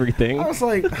re-record like, everything. I was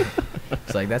like,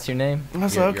 It's like, that's your name? I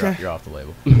was You're- like, okay. You're off the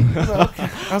label.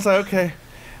 I was like, okay.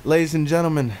 Ladies and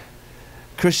gentlemen,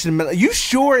 Christian Malone. You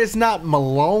sure it's not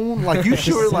Malone? Like you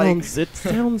sure it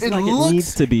sounds like it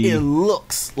needs to be. It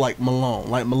looks like Malone.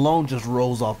 Like Malone just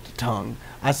rolls off the tongue.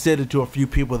 I said it to a few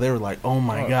people. They were like, "Oh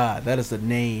my God, that is the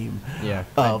name." Yeah,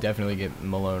 I definitely get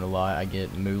Malone a lot. I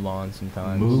get Mulan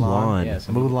sometimes. Mulan. Yeah,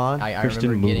 Mulan. I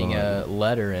remember getting a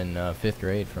letter in 5th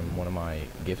grade from one of my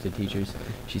gifted teachers.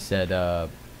 She said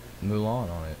Mulan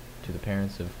on it to the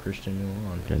parents of Christian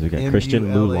Mulan. Guys, we got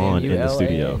Christian Mulan in the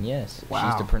studio. Yes, wow. She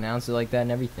used to pronounce it like that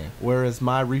and everything. Where is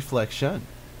my reflection?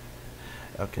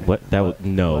 Okay. What? That was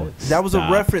no. That was a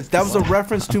stop. reference. That was a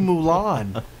reference to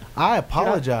Mulan. I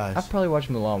apologize. I've probably watched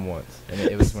Mulan once, and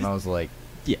it was when I was like,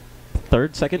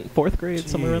 3rd, 2nd, 4th grade,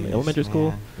 somewhere around elementary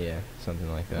school. yeah,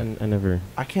 something like that. I never.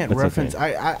 I can't That's reference.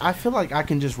 okay. I feel like I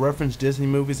can just reference Disney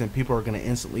movies and people are gonna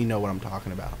instantly know what I'm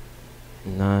talking about.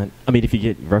 Not. I mean, if you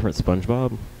get reference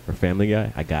SpongeBob or Family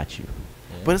Guy, I got you.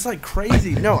 But it's like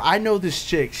crazy. No, I know this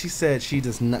chick. She said she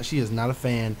does not. She is not a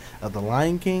fan of The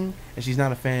Lion King, and she's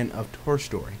not a fan of Toy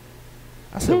Story.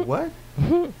 I said, what?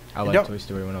 I liked Toy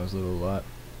Story when I was little a lot.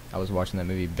 I was watching that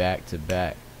movie back to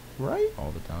back, right?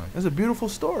 All the time. It's a beautiful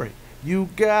story. You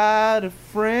got a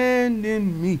friend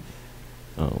in me.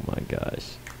 Oh my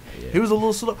gosh. Yeah. He was a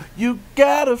little slow. You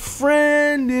got a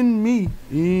friend in me.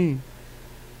 You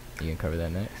gonna cover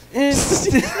that next?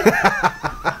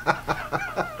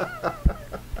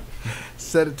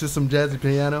 Set it to some jazzy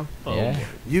piano. Yeah.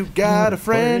 You got a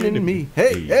friend in me.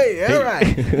 Hey, all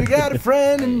right. You got a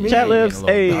friend in me. Chat lips.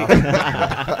 Hey.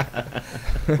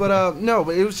 But no,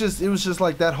 but it was just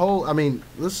like that whole. I mean,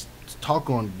 let's talk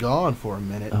on Gone for a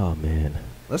minute. Oh man.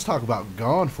 Let's talk about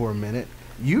Gone for a minute.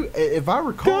 You, if I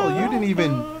recall, you didn't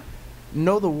even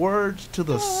know the words to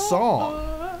the song.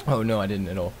 Oh no, I didn't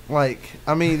at all. Like,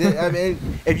 I mean,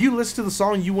 if you listen to the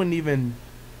song, you wouldn't even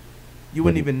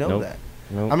know Nope. that.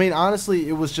 Nope. I mean, honestly,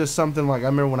 it was just something like I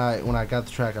remember when I got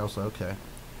the track, I was like, okay,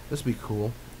 this would be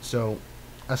cool. So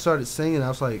I started singing. I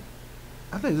was like,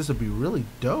 I think this would be really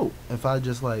dope if I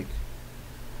just like,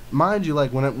 mind you,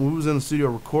 like when we was in the studio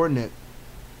recording it,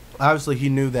 obviously he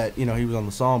knew that he was on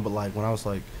the song, but like when I was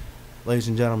like, ladies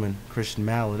and gentlemen, Christian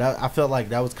Mallet, I felt like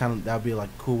that would be like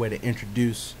a cool way to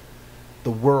introduce the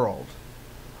world,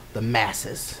 the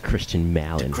masses. Christian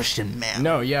Mallet. Christian Mallet.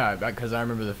 No, yeah, because I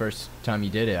remember the first time you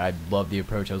did it, I loved the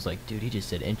approach. I was like, dude, he just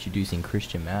said introducing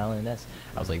Christian Mallet.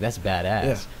 I was like, that's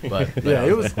badass. Yeah. But Yeah,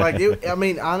 it was like, I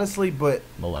mean, honestly, but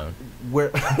Malone.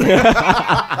 where,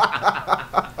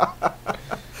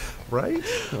 right?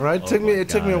 It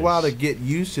took me a while to get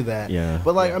used to that. Yeah.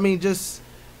 But like, I mean, just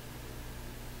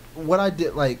what I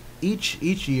did, like each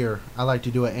year, I like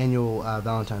to do an annual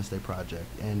Valentine's Day project,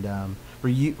 and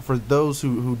for those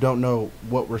who don't know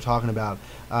what we're talking about,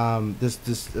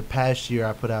 this past year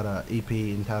I put out a EP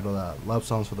entitled "Love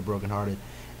Songs for the Brokenhearted,"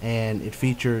 and it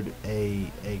featured a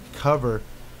cover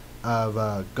of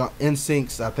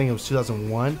NSYNC's, I think it was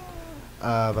 2001.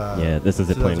 Yeah, this is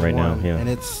it playing right now.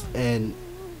 2001, Yeah. and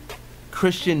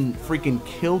Christian freaking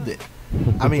killed it.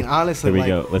 I mean, honestly, Here we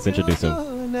like, go. Let's introduce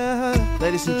him.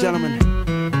 ladies and gentlemen,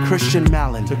 Christian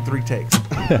Mallet. Took 3 takes.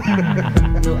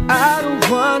 No, I don't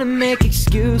wanna make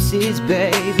excuses,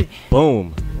 baby.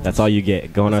 Boom. That's all you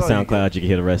get. Go on That's our all you SoundCloud. You can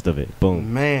hear the rest of it.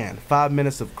 Boom. Man, 5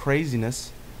 minutes of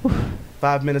craziness.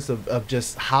 5 minutes of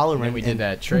just hollering. And we did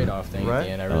that trade-off thing Right? at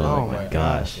the end. I really Oh like my that.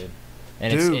 gosh.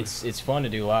 And Dude. it's fun to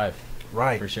do live.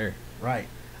 Right. For sure. Right.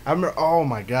 I remember, oh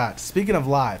my God. Speaking of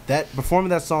live, that performing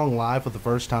that song live for the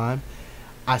first time,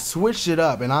 I switched it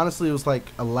up. And honestly, it was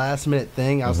like a last minute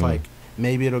thing. I was like,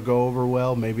 maybe it'll go over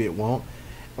well, maybe it won't.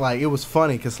 Like, it was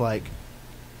funny because, like,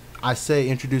 I say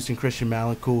introducing Christian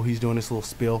Mallet, cool, he's doing this little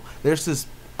spiel. There's this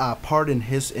part in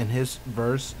his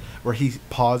verse where he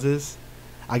pauses,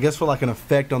 I guess for like an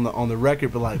effect on the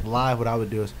record, but like live, what I would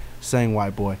do is sing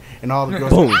 "White Boy," and all the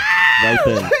girls. Boom. Right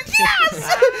there.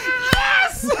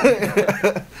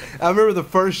 I remember the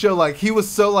first show, like he was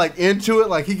so like into it,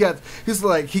 like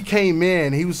he came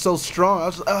in, he was so strong. I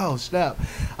was like, oh snap!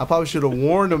 I probably should have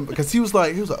warned him because he was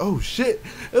like, oh shit.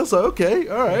 It was like, okay,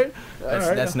 all right.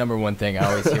 That's number one thing I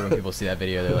always hear when people see that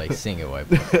video. They're like, "Sing it, White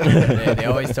Boy." they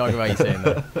always talk about you saying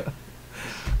that.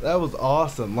 That was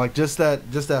awesome. Like just that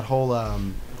whole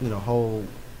whole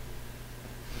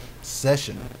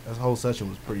session. That whole session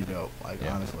was pretty dope. Like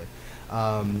honestly.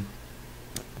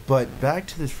 But back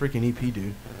to this freaking EP,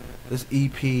 dude. This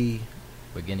EP.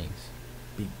 Beginnings.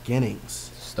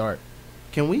 Start.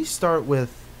 Can we start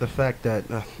with the fact that,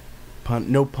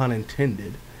 no pun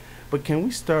intended, but can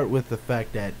we start with the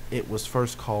fact that it was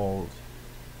first called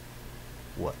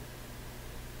what?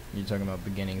 You're talking about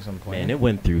Beginnings on Plan. Man, it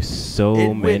went through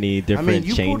so many different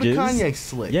you changes. pulled a Kanye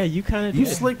slick. Yeah, you kind of You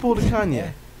did. slick pulled a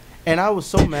Kanye. And I was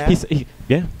so mad.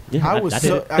 Yeah, Yeah, I was did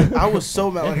so it. I was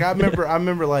so mad. Like I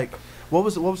remember like what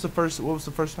was the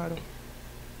first title?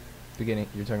 Beginning.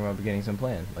 You're talking about beginning some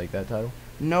plan, like that title.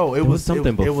 No, It was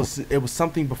something it was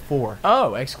something before.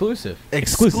 Oh, exclusive.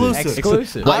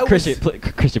 Exclusive. Like, I Christian, was-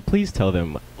 Christian, please tell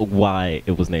them why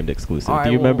it was named exclusive. All right,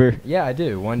 Do you well, remember? Yeah, I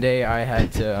do. One day I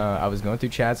had to. I was going through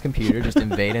Chad's computer, just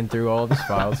invading through all of his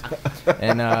files,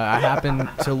 and I happened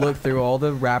to look through all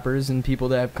the rappers and people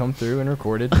that have come through and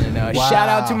recorded. And shout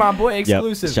out to my boy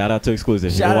Exclusive. Yep. Shout out to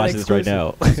Exclusive. Shout You're out watching this right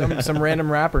now. some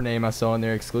random rapper name I saw in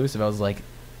there, Exclusive. I was like,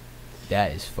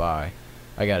 that is fire.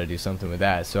 I got to do something with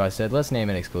that. So I said, let's name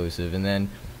it Exclusive. And then,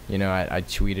 you know, I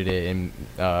tweeted it, and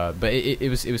but it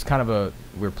was kind of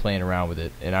we were playing around with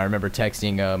it. And I remember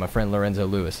texting my friend Lorenzo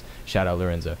Lewis. Shout out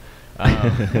Lorenzo.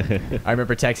 I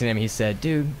remember texting him. He said,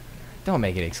 dude, don't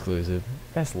make it exclusive.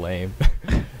 That's lame.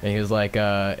 And he was like,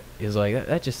 that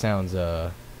just sounds,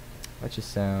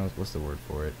 what's the word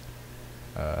for it?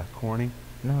 Corny.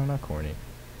 No, not corny.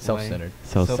 Self-centered.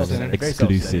 Self-centered. Very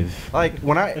Exclusive. Like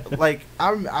when I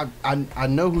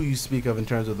know who you speak of in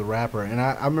terms of the rapper, and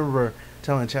I remember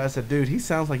telling Chad, I said, dude, he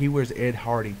sounds like he wears Ed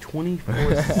Hardy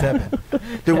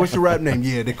 24/7. Dude, what's your rap name?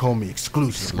 Yeah, they call me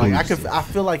Exclusive. Like I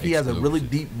feel like he has a really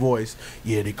deep voice.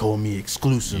 Yeah, they call me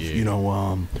Exclusive. Yeah. You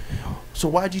know, so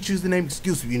why'd you choose the name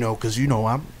Exclusive? You know, because you know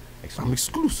I'm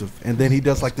exclusive. And then he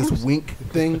does like this wink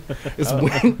thing. It's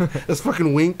wink. It's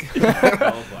fucking wink.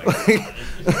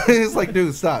 It's like,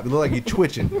 dude, stop. It look like you're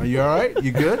twitching. Are you all right?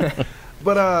 You good?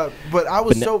 But I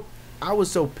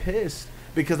was so pissed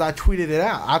because I tweeted it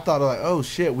out. I thought like, oh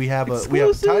shit, we have a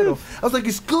title. I was like,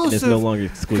 exclusive. And it's no longer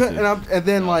exclusive. And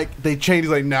then like they changed,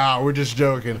 like, nah, we're just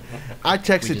joking. I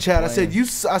texted Chad. I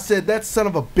said, that son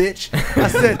of a bitch. I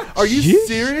said, are you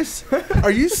serious?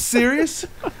 Are you serious?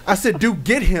 I said, dude,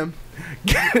 get him.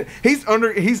 He's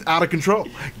out of control.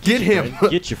 Get him.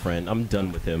 Get your friend. I'm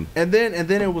done with him. And then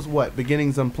it was what?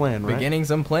 Beginnings Unplanned, right?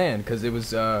 Beginnings Unplanned, because it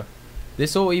was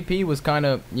this whole EP was kind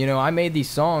of, you know, I made these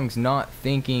songs not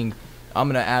thinking I'm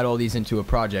gonna add all these into a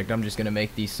project. I'm just gonna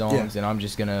make these songs and I'm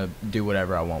just gonna do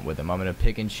whatever I want with them. I'm gonna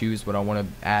pick and choose what I want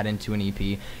to add into an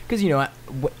EP, because you know,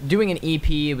 doing an EP,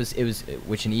 it was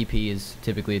which an EP is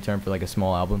typically a term for like a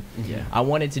small album. Yeah. I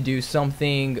wanted to do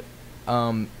something.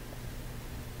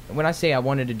 When I say I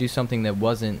wanted to do something that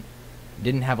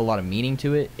didn't have a lot of meaning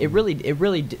to it,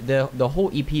 the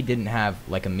whole EP didn't have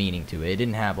like a meaning to it. It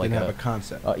didn't have like a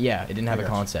concept. Yeah, it didn't have a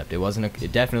concept.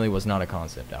 It definitely was not a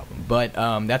concept album. But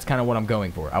that's kind of what I'm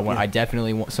going for. I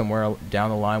definitely want somewhere down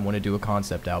the line want to do a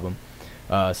concept album,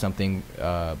 something.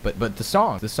 But the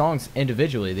songs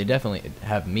individually, they definitely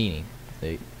have meaning.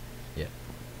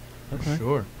 Okay.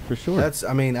 For sure.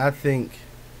 I think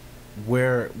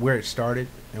where it started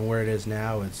and where it is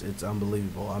now, it's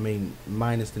unbelievable. I mean,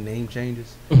 minus the name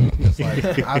changes. It's like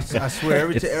I swear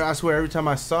every time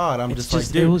I saw it, I'm just like,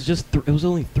 dude. It was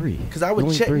only 3. Because I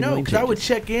would check. No, because I would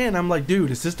check in. I'm like,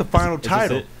 dude, is this the final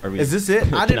title? Is this it?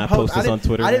 Can I post this on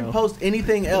Twitter? I didn't post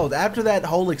anything else after that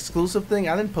whole exclusive thing.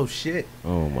 I didn't post shit.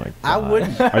 Oh my god. I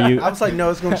wouldn't. I was like, no,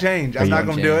 it's gonna change. I'm not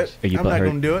gonna do it. Are you I'm not butthurt?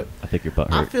 gonna do it. I think you're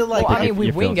butthurt. I feel like. Well, I mean, we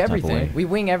you feel wing some type of everything. way. We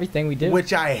wing everything we do.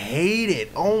 Which I hated.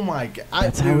 Oh my god.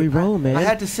 That's how we roll, man. I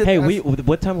had to sit. Hey,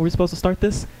 what time were we supposed to start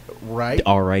this? Right.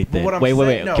 All right But then. what I'm Wait.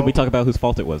 saying, no. Can we talk about whose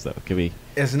fault it was though? Can we?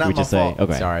 It's not we my just fault. Say,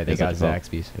 okay. Sorry, they It's got not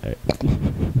your Zaxby's.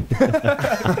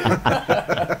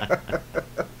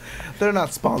 They're not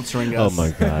sponsoring Oh us.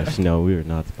 my gosh, no, we are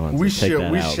not sponsored. We Take that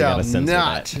out. We shall gotta censor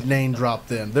not that. name drop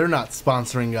them. They're not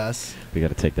sponsoring us. We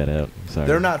gotta take that out. Sorry.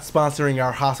 They're not sponsoring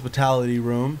our hospitality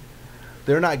room.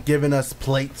 They're not giving us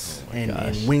plates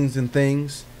and wings and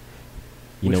things,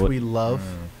 You which know what? we love.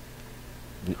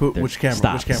 They're- Which camera?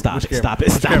 Stop, Which camera? stop Which it, camera? stop it,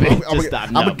 Which stop camera? it. I'm Just stop.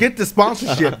 I'm No. gonna get the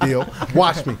sponsorship deal.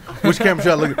 Watch me. Which camera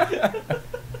should I look at?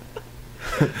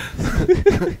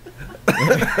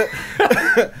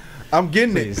 I'm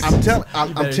getting it. I'm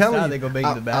telling you. They gonna make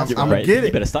it the best. I'm Right. gonna get it.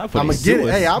 You better stop I'm when gonna he get it. sue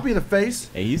us. Hey, I'll be the face.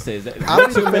 Hey, he says that I'll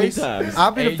be too the many face. times.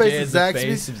 I'll be the AJ face is of the face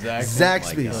Zaxby's. of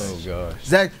Zaxby's. Oh gosh.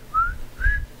 Zax.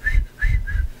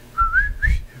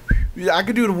 Yeah, I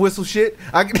could do the whistle shit.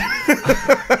 I could.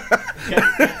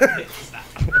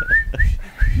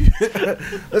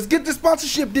 Let's get the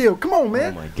sponsorship deal. Come on,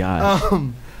 man. Oh my gosh.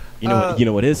 You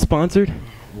know what is sponsored?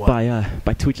 What?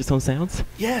 By Twitch Its Own Sounds.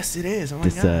 Yes, it is. Oh my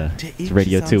This god. it's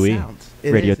Radio 2E.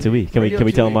 Radio 2E. Can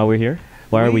we tell them why we're here?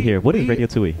 Why are we here? What is Radio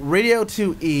 2E? Radio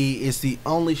 2E is the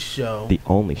only show. The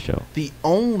only show. The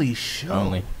only show.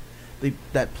 Only.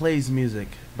 That plays music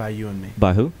by you and me.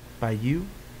 By who? By you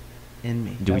and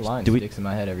me. Do That we line do we sticks in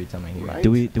my head every time I hear Right? it.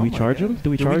 do we Oh my charge God. them? Do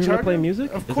we charge them to play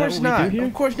music? Of Is course that what not. we do here?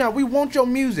 Of course not. We want your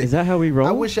music. Is that how we roll?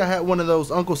 I wish I had one of those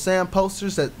Uncle Sam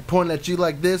posters that point at you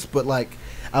like this, but like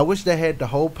I wish they had the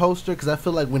whole poster because I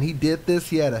feel like when he did this,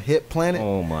 he had a hit planet.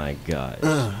 Oh my god.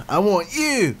 I want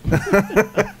you.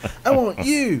 I want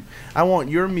you. I want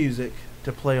your music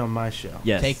to play on my show.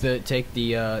 Yes. Take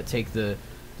the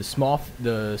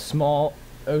small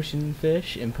ocean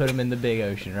fish and put them in the big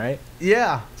ocean, right?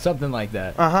 Yeah. Something like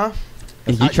that. Uh-huh.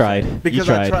 You tried. Because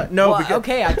you I tried. No, Well, because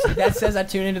okay, that says I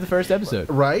tuned into the first episode.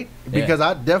 right? Yeah. Because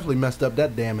I definitely messed up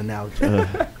that damn analogy.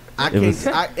 I It can't. was-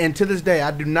 And to this day,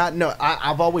 I do not know.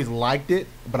 I've always liked it,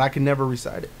 but I can never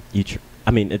recite it.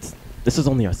 I mean, this is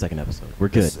only our second episode. We're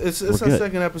good. It's We're our good.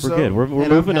 second episode. We're good. We're and I'm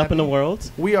moving up in the happy. world.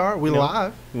 We are. We You know,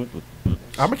 live. I'm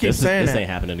gonna keep saying this that. ain't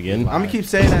happening again. I'm gonna keep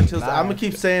saying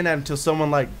that until someone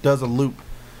like does a loop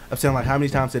of saying like how many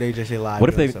times did AJ say live? What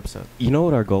if during they? this episode? You know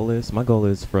what our goal is? My goal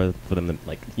is for them to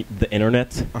like the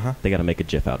internet. Uh-huh. They got to make a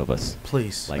GIF out of us.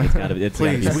 Please. Like it's gotta. It's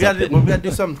Please, gotta be we gotta something.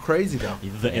 do something crazy though.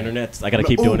 The internet. I gotta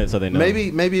keep Ooh, doing it so they know.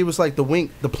 Maybe it was like the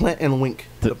wink, the plant and wink.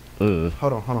 Hold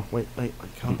on, wait, hold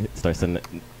on. Start sending.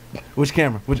 Which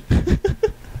camera? Which?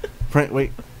 Print.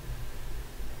 Wait.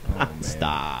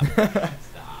 Stop.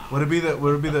 Would it be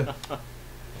the?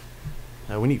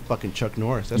 We need fucking Chuck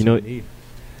Norris. That's You know- what we need.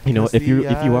 You know, Cause if you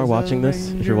the if you are eyes watching of this,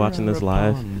 if Ranger you're watching this are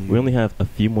live, upon we you. only have a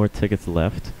few more tickets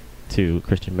left to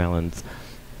Christian Mallon's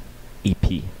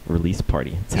EP release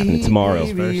party. It's happening tomorrow,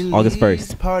 August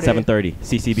 1st, party. 7:30,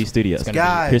 CCB Studios.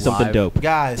 Guys, Here's something live. dope.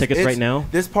 Guys, Tickets it's- right now.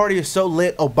 This party is so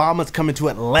lit. Obama's coming to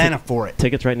Atlanta for it.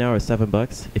 Tickets right now are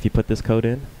 $7. If you put this code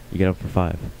in, you get them for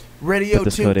 $5. Radio Put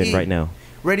this 2E. code in right now.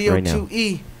 Radio Right now.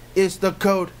 2E is the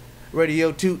code.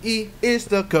 Radio 2E is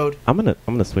the code. I'm gonna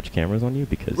switch cameras on you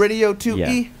because Radio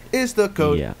 2E is the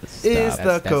code. Yeah, is stop. the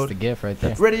That's code. the gift right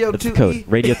there. Radio That's 2E. the code.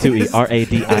 Radio 2E,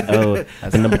 RADIO,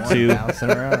 That's the number the 2, one bouncing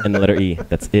around. and the letter E.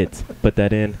 That's it. Put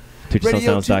that in.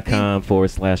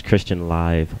 TwitchSoundSounds.com/Christian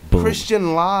Live. Boom.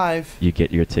 Christian Live. You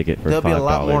get your ticket for There'll $5. be a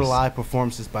lot more live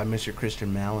performances by Mr.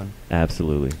 Christian Mallon.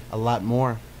 Absolutely. A lot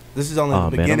more. This is only Oh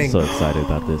the man, beginning. I'm so excited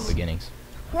about this. Beginnings.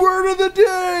 Word of the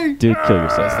day. Dude, kill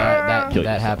Does yourself. that Kill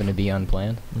that yourself. happened to be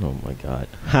unplanned? Oh my god.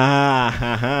 Ha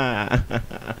ha ha.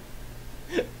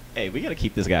 Hey, we gotta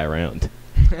keep this guy around.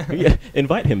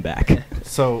 Invite him back.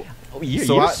 So, You're,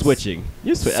 So you're I- switching.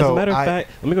 As a so matter of I- fact,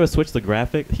 let me go switch the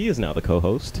graphic. He is now the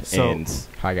co-host. So- and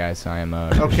Hi guys, I am.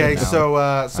 okay, so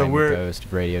I'm we're the host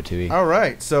of Radio 2E. all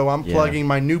right. So I'm Yeah. plugging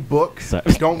my new book. So-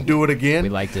 Don't do it again. We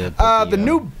like to. Put The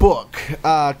new book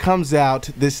comes out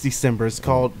this December. It's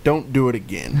called "Don't Do It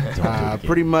Again." Do It Again.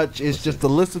 Pretty much, it's just a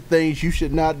list of things you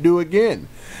should not do again.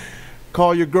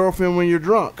 Call your girlfriend when you're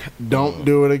drunk. Don't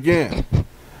do it again.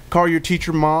 Call your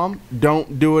teacher mom.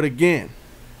 Don't do it again.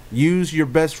 Use your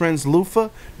best friend's loofah.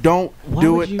 Don't Why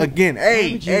do would it you- again. why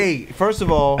Hey, would you- hey. First of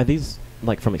all, are these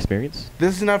like from experience?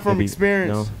 this is not from Maybe-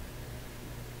 experience. No,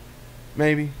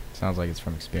 Maybe. Sounds like it's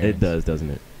from experience. it does, doesn't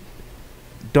it?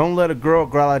 Don't let a girl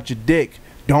growl out your dick.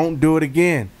 Don't do it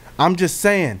again. I'm just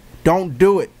saying, don't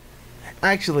do it.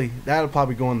 Actually, that'll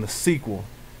probably go in the sequel.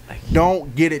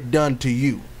 Don't get it done to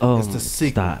you. Oh, It's the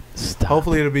sequel. Stop.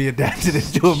 Hopefully, it'll be adapted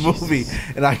into a movie,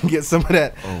 and I can get some of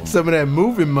that,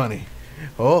 movie money.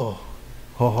 Oh,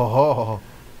 ho ho ho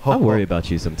ho. I worry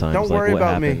about you sometimes. Don't like, worry what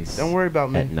about me. happens Don't worry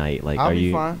about me. At night, like, I'll are be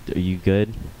you fine. are you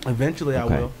good? Eventually, I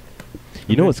Okay. will.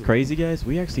 You know what's Eventually. crazy, guys?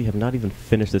 We actually have not even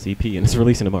finished this EP, and it's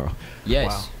releasing tomorrow.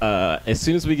 Yes. As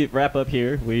soon as we wrap up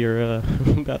here, we are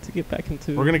about to get back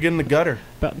into We're gonna get in the gutter.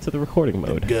 about into the recording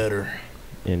mode Gutter.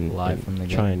 and, Live and from the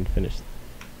try gutter. and finish.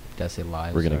 Did I say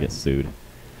live? We're gonna Sorry. get sued.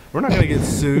 We're not gonna get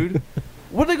sued.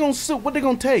 What they gonna sue? What they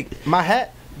gonna take? My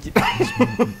hat?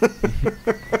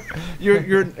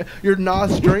 your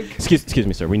Nas drink? Excuse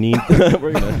me, sir. We need.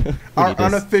 We're gonna. we Our need this.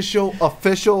 unofficial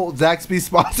Zaxby Yeah,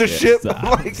 sponsorship. stop.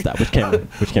 Like, Stop. Which camera?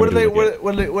 Which camera? What are they? do we look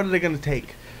at? What are they gonna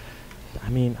take? I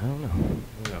mean, I don't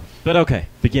know. But okay,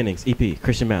 beginnings. EP.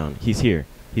 Christian Mallon. He's here.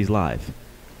 He's live.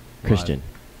 Christian,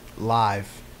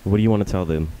 Live. what do you want to tell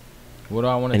them? What do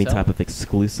I want to Any tell type them? of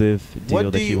exclusive deal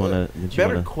What that do you wanna?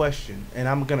 Better question, and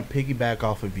I'm gonna piggyback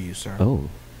off of you, sir. Oh,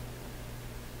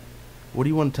 What do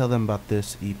you want to tell them about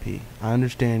this EP? I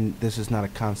understand this is not a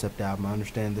concept album. I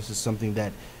understand this is something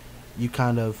that you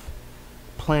kind of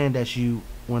planned as you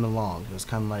went along. It was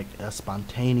kind of like a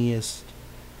spontaneous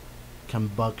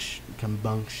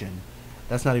combustion.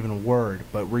 That's not even a word,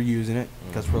 but we're using it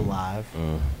because we're live.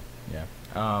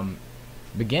 Yeah.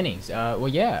 Beginnings. Well,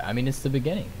 yeah. I mean, it's the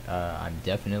beginning. I'm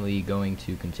definitely going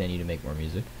to continue to make more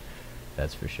music.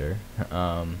 That's for sure.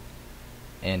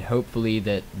 And hopefully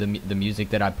that the music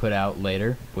that I put out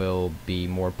later will be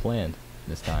more planned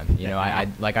this time. You know, I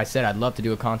like I said, I'd love to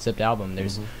do a concept album.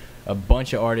 There's a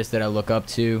bunch of artists that I look up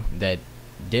to that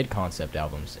did concept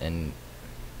albums, and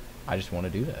I just want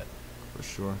to do that. For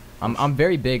sure. I'm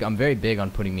very big on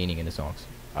putting meaning into songs.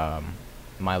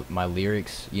 My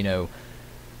lyrics, you know,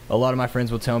 a lot of my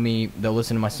friends will tell me, they'll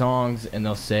listen to my songs and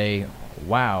they'll say,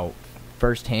 wow,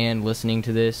 firsthand listening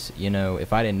to this, you know,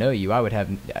 if I didn't know you, I would have,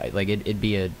 like, it'd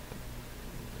be a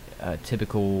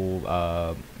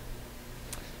typical,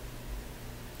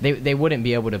 they wouldn't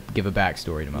be able to give a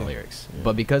backstory to my lyrics. Yeah.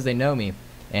 But because they know me,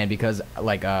 and because,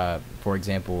 like, for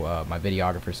example, my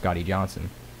videographer, Scotty Johnson,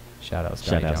 shout out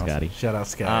Scotty. Shout out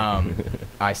Scotty.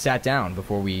 I sat down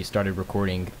before we started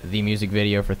recording the music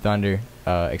video for Thunder,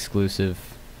 exclusive,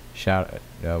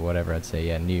 whatever I'd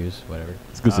say, news, whatever.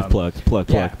 Exclusive plug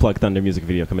Thunder music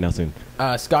video coming out soon.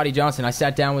 Scotty Johnson, I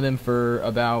sat down with him for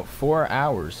about 4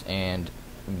 hours and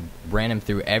ran him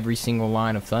through every single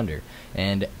line of Thunder,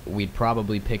 and we'd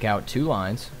probably pick out 2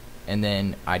 lines, and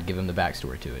then I'd give him the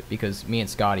backstory to it, because me and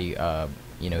Scotty,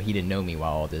 you know, he didn't know me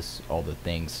while all the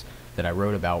things that I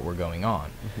wrote about were going on.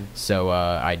 So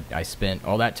I spent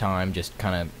all that time just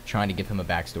kind of trying to give him a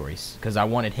backstory, because I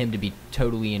wanted him to be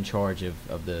totally in charge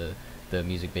of the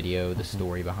music video, the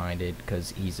story behind it,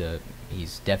 because he's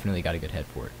definitely got a good head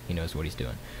for it. He knows what he's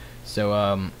doing.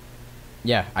 So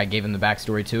yeah, I gave him the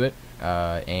backstory to it,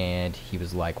 and he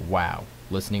was like, wow,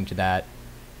 listening to that,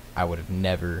 I would have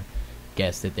never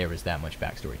guessed that there was that much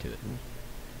backstory to it.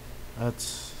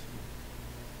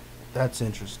 That's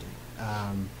interesting.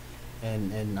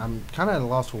 And I'm kind of at a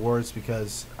loss for words,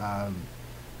 because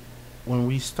when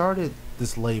we started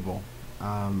this label,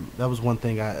 that was one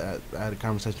thing I had a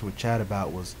conversation with Chad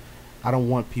about, was I don't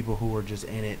want people who are just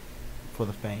in it for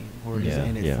the fame, who are just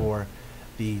in it for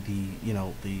the you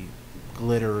know, the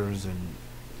glitters and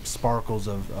sparkles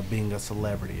of being a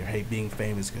celebrity, or hey, being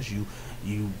famous because you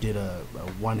did a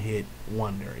one-hit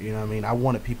wonder. You know what I mean? I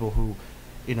wanted people who,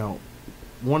 you know,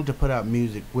 wanted to put out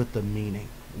music with the meaning,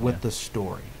 with the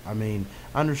story. I mean,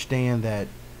 understand that,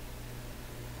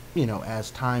 you know, as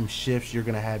time shifts, you're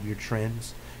gonna have your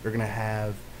trends, you're gonna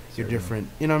have your different,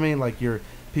 you know what I mean, like your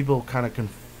people kind of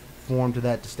conform to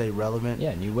that to stay relevant.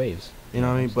 Yeah, new waves. You know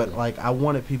what I mean? But like, I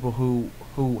wanted people who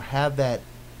have that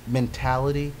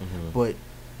mentality, but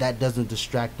that doesn't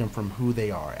distract them from who they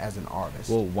are as an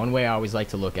artist. Well, one way I always like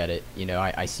to look at it, you know,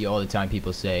 I see all the time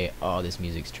people say, oh, this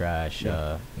music's trash.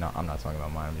 No, I'm not talking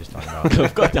about mine. I'm just talking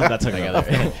about... I'm not talking about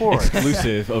Of course.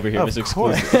 Exclusive over here, Of Mr.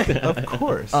 course. Exclusive. Of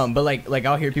course. But like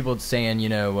I'll hear people saying, you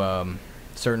know,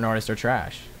 certain artists are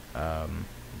trash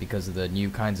because of the new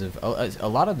kinds of... a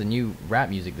lot of the new rap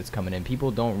music that's coming in,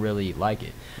 people don't really like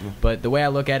it. But the way I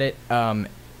look at it...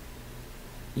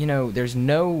 you know, there's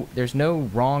no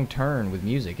wrong turn with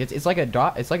music. It's like a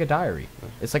diary.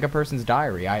 It's like a person's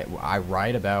diary. I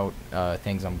write about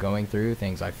things I'm going through,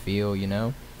 things I feel, you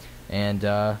know, and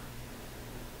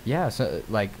yeah. So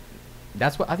like,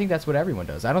 I think that's what everyone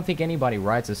does. I don't think anybody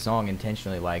writes a song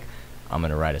intentionally like, I'm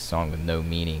gonna write a song with no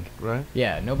meaning. Right.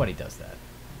 Yeah, nobody does that.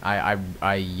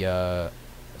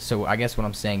 So I guess what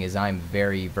I'm saying is I'm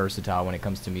very versatile when it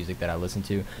comes to music that I listen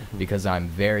to, because I'm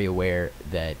very aware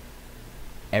that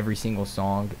every single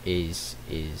song is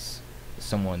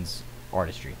someone's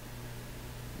artistry.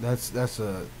 That's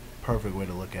a perfect way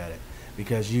to look at it,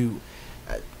 because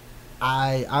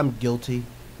I'm guilty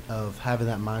of having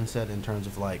that mindset in terms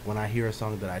of like, when I hear a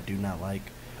song that I do not like,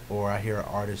 or I hear an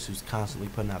artist who's constantly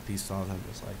putting out these songs, I'm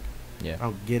just like, I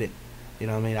don't get it. You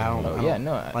know what I mean? I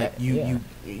don't.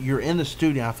 You're in the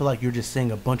studio. I feel like you're just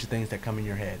saying a bunch of things that come in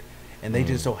your head, and they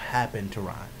just so happen to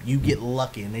rhyme. You get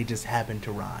lucky, and they just happen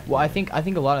to rhyme. Well, I think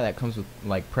a lot of that comes with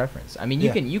like preference. I mean,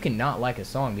 you can not like a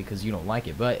song because you don't like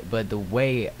it, but the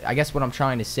way, I guess what I'm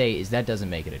trying to say is that doesn't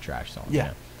make it a trash song. Yeah. You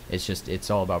know? It's just,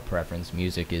 it's all about preference.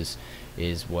 Music is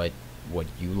what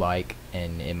you like,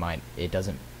 and it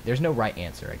doesn't. There's no right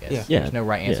answer, I guess. Yeah. There's no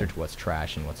right answer to what's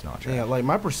trash and what's not trash. Yeah, like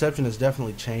my perception has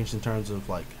definitely changed in terms of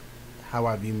like how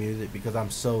I view music, because I'm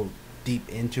so deep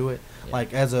into it. Yeah.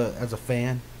 Like as a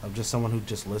fan of just someone who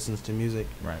just listens to music,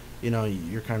 Right. you know,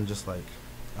 you're kind of just like,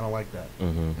 I don't like that.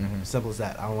 Simple as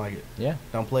that. I don't like it. Yeah.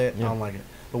 Don't play it. I don't like it.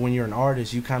 But when you're an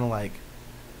artist, you kind of like,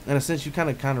 in a sense, you kind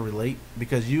of relate,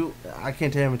 because I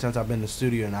can't tell you how many times I've been in the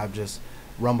studio and I've just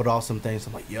rumbled off some things.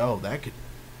 I'm like, yo, that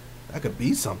could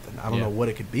be something. I don't know what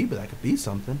it could be, but that could be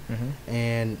something.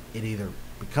 And it either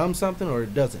becomes something or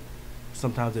it doesn't.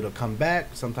 Sometimes it'll come back,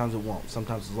 sometimes it won't.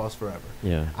 Sometimes it's lost forever.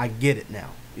 Yeah. I get it now.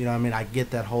 You know what I mean? I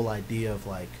get that whole idea of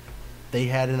like, they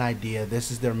had an idea, this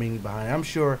is their meaning behind it. I'm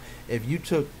sure if you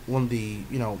took one of the,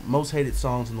 you know, most hated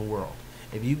songs in the world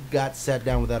If you got sat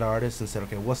down with that artist and said,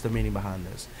 okay, what's the meaning behind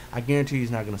this? I guarantee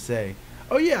he's not going to say,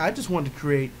 oh yeah, I just wanted to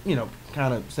create,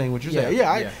 kind of saying what you're saying.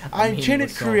 Yeah, I intended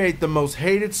to create the most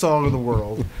hated song in the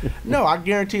world. No, I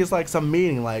guarantee it's like some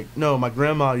meaning. Like, no, my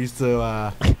grandma used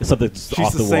to something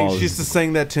off the wall. She used to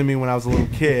sing that to me when I was a little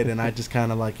kid, and I just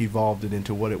kind of like evolved it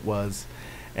into what it was.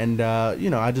 And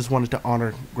I just wanted to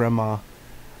honor grandma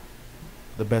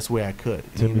the best way I could.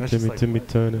 Timmy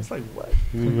Turner. It's like, what?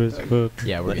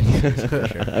 Yeah, we're getting sued for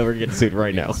sure. We're getting sued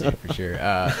right now. For sure.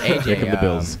 AJ, Here come the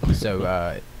bills.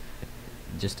 So,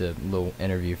 just a little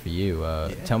interview for you.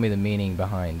 Tell me the meaning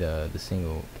behind the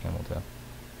single Camel Toe.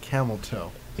 Camel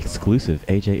Toe. Exclusive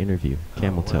AJ interview.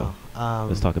 Camel Toe. Wow.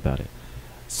 Let's talk about it.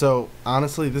 So,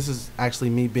 honestly, this is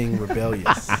actually me being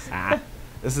rebellious.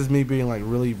 This is me being like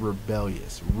really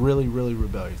rebellious. Really, really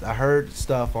rebellious. I heard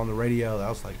stuff on the radio that I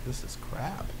was like, this is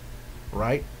crap.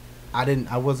 Right? I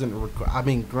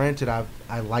mean, granted,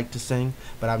 I like to sing,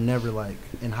 but I've never, like,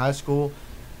 in high school,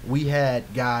 we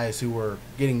had guys who were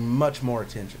getting much more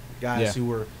attention. Guys who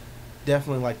were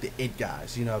definitely like the it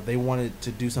guys. They wanted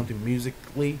to do something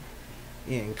musically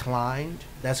inclined.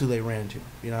 That's who they ran to.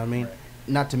 You know what I mean?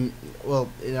 Right.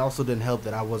 It also didn't help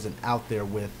that I wasn't out there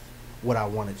with what I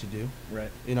wanted to do. Right.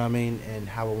 You know what I mean? And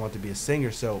how I want to be a singer.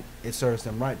 So it serves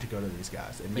them right to go to these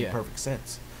guys. It made perfect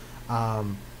sense.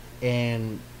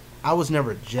 And I was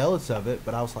never jealous of it,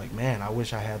 but I was like, man, I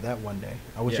wish I had that one day.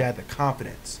 I wish I had the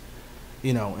confidence,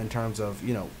 in terms of,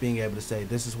 being able to say,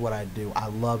 this is what I do. I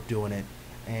love doing it.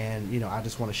 And, I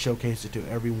just want to showcase it to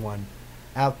everyone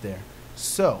out there.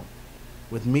 So,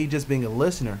 with me just being a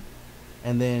listener,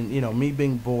 and then, me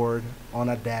being bored on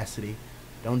Audacity,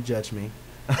 don't judge me.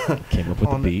 Came up with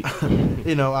the beat.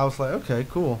 I was like, okay,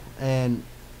 cool. And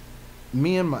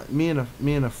me and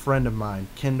a friend of mine,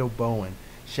 Kendall Bowen.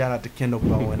 Shout out to Kendall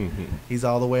Bowen. He's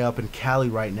all the way up in Cali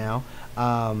right now.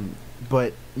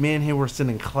 But me and him were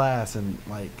sitting in class, and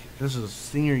like this was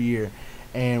senior year,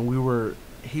 and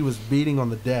he was beating on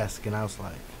the desk, and I was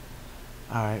like,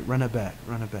 all right, run it back.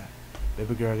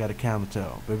 Baby girl got a camel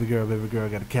toe. Baby girl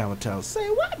got a camel toe. Say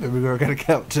what? Baby girl got a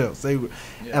camel toe.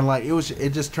 And like it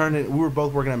just turned it. We were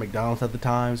both working at McDonald's at the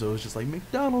time, so it was just like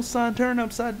McDonald's sign turned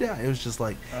upside down. It was just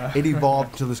like it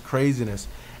evolved to this craziness,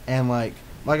 and like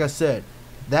I said,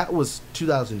 that was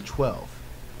 2012.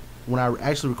 When I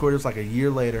actually recorded, it was like a year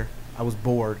later. I was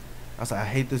bored. I was like, I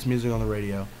hate this music on the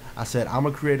radio. I said, I'm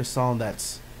gonna create a song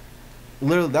that's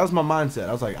literally, that was my mindset.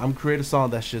 I was like, I'm gonna create a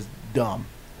song that's just dumb.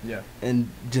 Yeah. And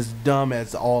just dumb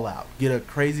as all out. Get a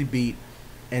crazy beat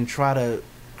and try to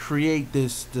create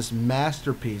this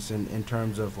masterpiece in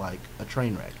terms of like a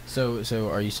train wreck. So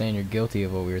are you saying you're guilty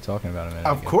of what we were talking about a minute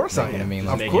ago? Of course I am.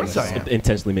 Of course I am.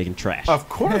 Intentionally making trash. Of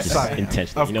course I am.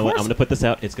 Intentionally. You know what? I'm gonna put this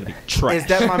out. It's gonna be trash. Is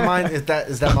that my mind? Is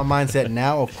that my mindset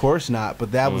now? Of course not.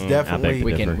 But that was definitely.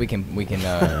 We can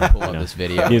pull up this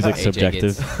video. Music's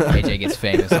subjective. AJ gets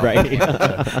famous. Right.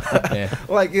 Yeah.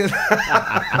 Like,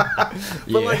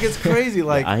 but like it's crazy.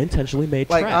 Like I intentionally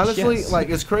made like trash. honestly, like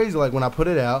it's crazy. Like when I put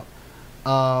it out.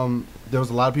 There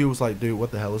was a lot of people who was like, dude,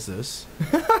 what the hell is this?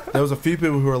 There was a few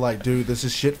people who were like, dude, this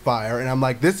is shit fire. And I'm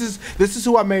like, this is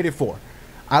who I made it for.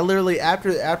 I literally,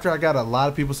 after I got a lot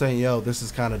of people saying, yo, this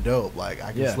is kind of dope. Like,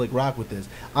 I can slick rock with this.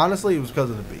 Honestly, it was because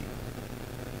of the beat.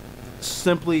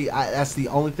 Simply, that's the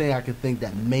only thing I could think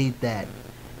that made that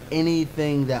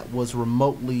anything that was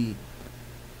remotely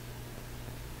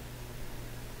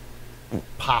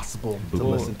possible to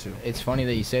listen to. It's funny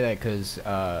that you say that because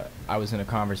I was in a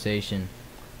conversation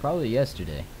probably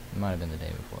yesterday. It might have been the day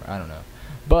before. I don't know.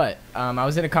 But I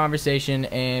was in a conversation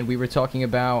and we were talking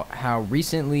about how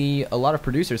recently a lot of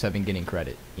producers have been getting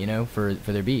credit, for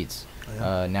their beats.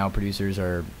 Yeah. Now producers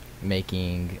are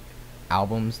making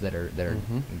albums that are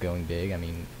going big. I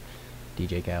mean,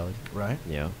 DJ Khaled. Right.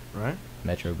 Yeah. Right.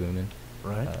 Metro Boomin.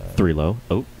 Right. 3 Low.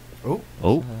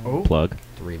 Oh. Plug.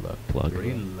 3 Low. Plug.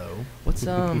 3 Low. What's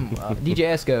DJ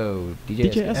Esco?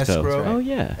 DJ Esco. Right. Oh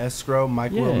yeah. Escrow.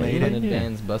 Mike Will made it.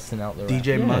 Bands busting out the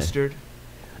DJ rap. Mustard.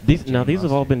 These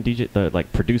have all been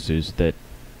producers that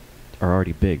are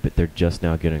already big, but they're just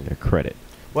now getting their credit.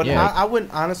 Well, I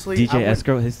wouldn't honestly. DJ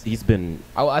Escrow, he's been.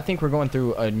 I think we're going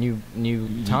through a new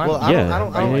time. Well, I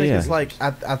don't think it's like.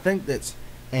 I think that's,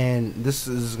 and this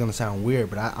is going to sound weird,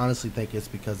 but I honestly think it's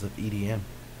because of EDM.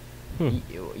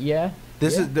 Yeah.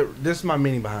 This is my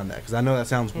meaning behind that, because I know that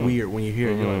sounds weird when you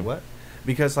hear it. You're like, what?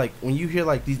 Because like when you hear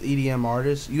like these EDM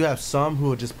artists, you have some who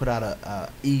will just put out a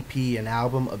EP, an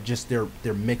album of just their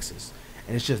mixes,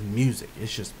 and it's just music.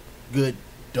 It's just good,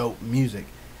 dope music.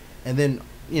 And then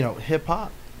hip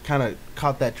hop kind of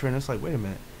caught that trend. It's like, wait a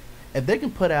minute, if they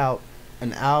can put out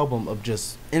an album of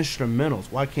just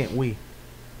instrumentals, why can't we?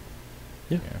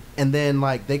 Yeah. And then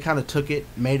like they kind of took it,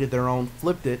 made it their own,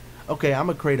 flipped it. Okay, I'm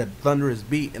gonna create a thunderous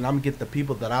beat, and I'm gonna get the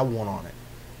people that I want on it.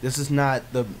 This is not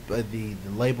the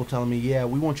label telling me, yeah,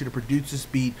 we want you to produce this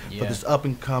beat for this up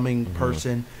and coming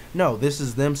person. No, this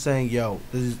is them saying, yo,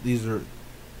 these are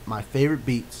my favorite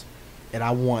beats, and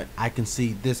I can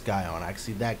see this guy on it, I can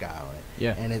see that guy on it.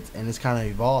 Yeah. And it's kind of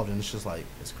evolved, and it's just like,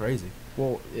 it's crazy.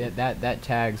 Well, that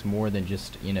tags more than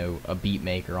just, you know, a beat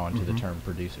maker onto the term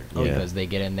producer. Oh, yeah. Because they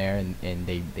get in there and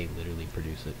they literally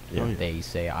produce it. Yeah. Oh, yeah. They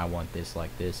say, I want this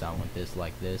like this, I want this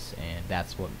like this, and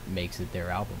that's what makes it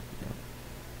their album.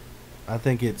 I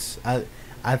think I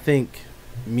think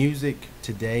music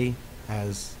today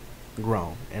has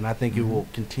grown, and I think it will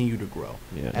continue to grow.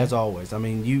 Yeah. As always. I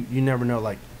mean, you never know,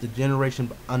 like the generation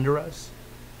under us,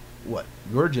 what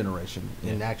your generation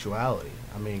in actuality.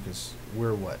 I mean, because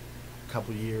we're what, a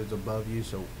couple years above you,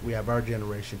 so we have our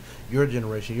generation. Your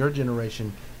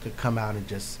generation could come out and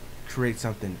just create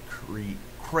something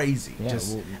crazy,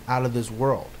 out of this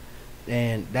world.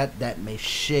 And that may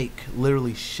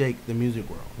literally shake the music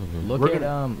world. Look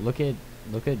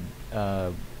at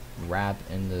rap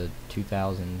in the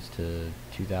 2000s to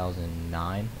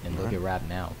 2009, and look at rap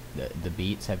now. The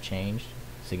beats have changed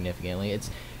significantly.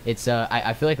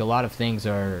 I feel like a lot of things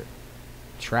are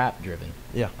trap driven.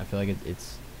 Yeah, I feel like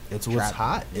it's what's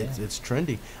hot. Yeah. It's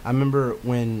trendy. I remember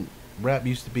when rap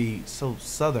used to be so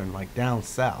southern, like down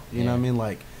south. You know what I mean,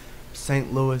 like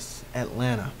St. Louis,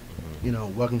 Atlanta. You know,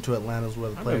 welcome to Atlanta's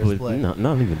where the players play. Not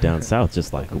even down south,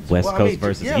 just like West Coast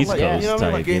versus East Coast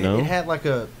type. It had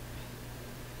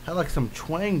like some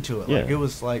twang to it. Yeah.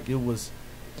 Like it was.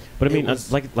 But I mean,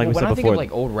 like we when said I think before, of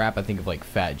like old rap, I think of like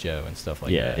Fat Joe and stuff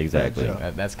like that. Yeah, exactly.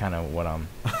 That's kind of what I'm.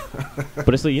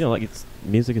 But it's like, you know, like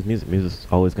music is music. Music's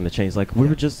always going to change. Like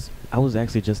I was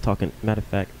actually just talking. Matter of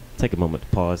fact, take a moment to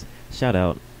pause. Shout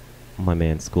out my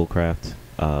man Schoolcraft.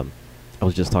 I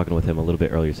was just talking with him a little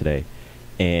bit earlier today,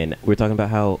 and we were talking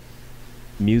about how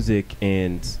music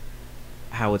and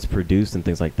how it's produced and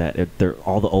things like that. They're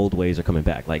all the old ways are coming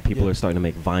back. Like people are starting to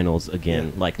make vinyls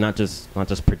again. Like not just like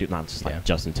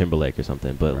Justin Timberlake or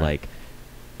something, but like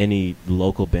any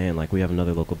local band. Like we have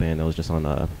another local band that was just on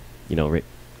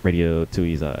Radio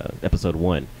 2E's episode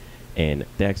 1, and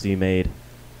they actually made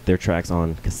their tracks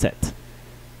on cassette.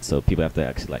 So people have to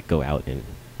actually like go out and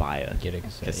buy a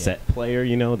cassette player,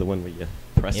 you know, the one where you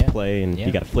press play and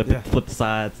you got to flip the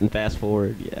sides and fast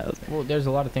forward. Yeah. Well, there's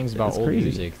a lot of things about old crazy.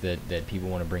 Music that people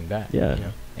want to bring back. Yeah. You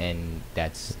know? And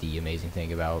that's the amazing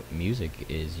thing about music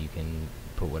is you can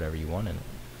put whatever you want in it.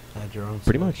 Add your own.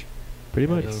 Pretty much.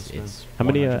 It's how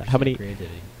many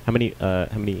creativity. how many how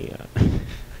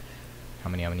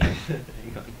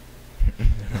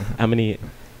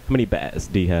many bass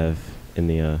do you have in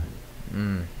the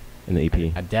EP?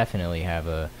 I definitely have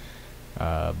a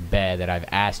bed that I've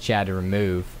asked Chad to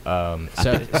remove. So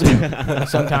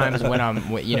sometimes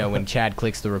when Chad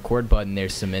clicks the record button,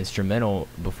 there's some instrumental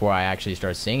before I actually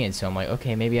start singing. So I'm like,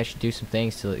 okay, maybe I should do some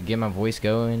things to get my voice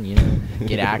going. You know,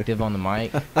 get active on the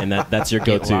mic. And that's your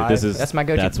go-to. That's my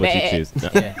go-to. That's what you choose. No.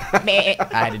 Yeah.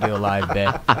 I had to do a live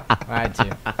bed. I had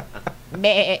to.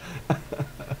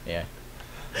 Yeah.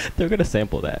 They're gonna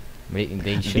sample that. They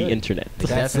should. The internet.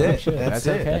 That's it. That's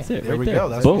okay. That's it. There Right we there. go.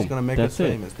 That's Boom. what's gonna make us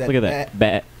famous. Look at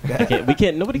that.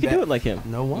 Nobody can do it like him.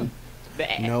 No one.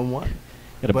 No one.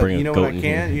 Gotta But bring you a know goat what I in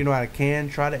can? here. You know what I can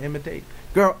try to imitate?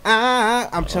 Girl,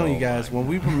 I'm telling you guys, when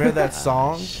we premiere that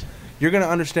song, you're gonna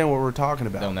understand what we're talking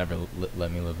about. They'll never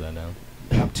let me live that down.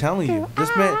 I'm telling you,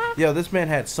 this man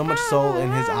had so much soul in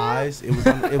his eyes. It was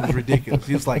ridiculous.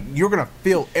 He was like, you're gonna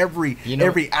feel every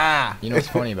eye. You know what's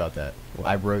funny about that?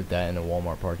 I wrote that in a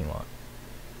Walmart parking lot.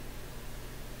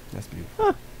 That's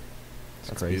beautiful. It's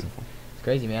crazy. Beautiful. It's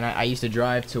crazy, man. I used to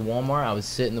drive to Walmart. I would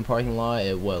sit in the parking lot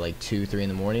at like 2, 3 in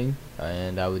the morning,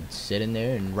 and I would sit in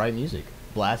there and write music,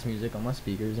 blast music on my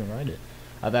speakers, and write it.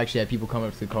 I've actually had people come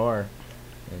up to the car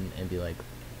and be like,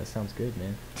 "That sounds good,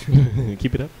 man.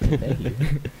 Keep it up." Thank you."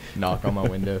 Knock on my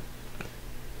window.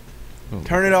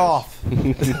 Turn it off.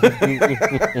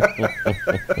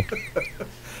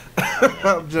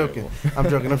 I'm joking. I'm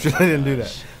sure I didn't do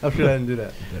that. You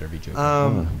better be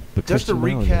joking. But Just to Christian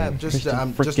recap, Mallon, just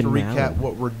to Christian recap Mallon.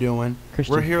 what we're doing.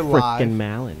 Christian We're here frickin' live.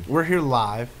 Mallon. We're here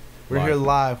live. We're here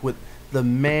live with the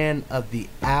man of the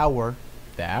hour,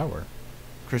 The hour.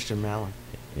 Christian Mallon.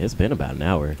 It's been about an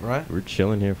hour. Right. We're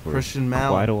chilling here for Christian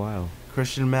Mallon. quite a while.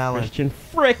 Christian Mallon. Christian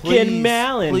frickin'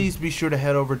 Mallon. Please be sure to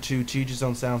head over to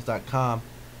teachersonsounds.com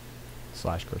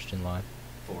 /Christian Live.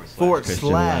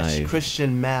 /Christian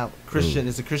Christian Mallon. Christian,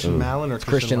 is it Christian Mallon or It's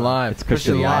Christian Live. It's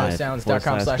Christian Live.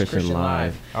 Sounds.com/Christian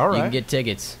Live. All right. You can get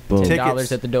tickets. Boom. $10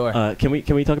 Tickets. at the door. Can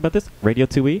we talk about this? Radio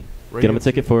 2E? Get them a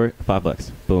ticket for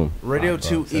 $5. Boom. Radio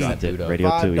 $5. 2E. That's it. Radio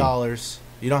 2E. $5.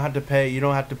 You don't have to pay. You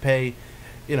don't have to pay.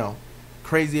 You know,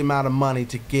 crazy amount of money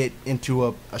to get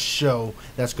into a show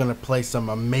that's gonna play some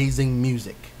amazing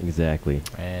music. Exactly.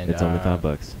 And it's only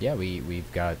 $5. Yeah,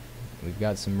 we've got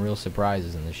some real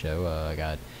surprises in the show. I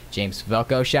got James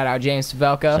Favelko. Shout out James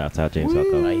Favelko. Shouts out James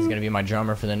Falco. He's gonna be my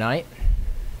drummer for the night.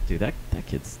 Dude, that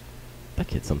kid's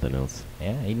something else.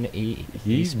 Yeah, he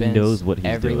He spends knows what he's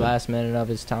every doing. last minute of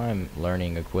his time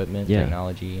learning equipment, Yeah.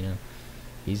 technology. You know,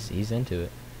 he's into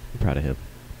it. I'm proud of him.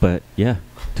 But yeah,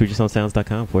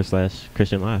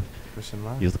 TwoJustOnSounds.com/Christian Live. Christian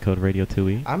Live. Use the code Radio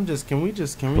 2E. Can we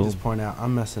just Boom. point out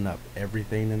I'm messing up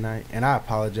everything tonight, and I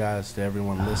apologize to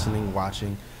everyone listening,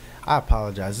 watching. I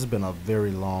apologize. It's been a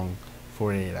very long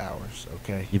 48 hours.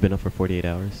 Okay. You've been up for 48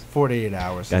 hours. 48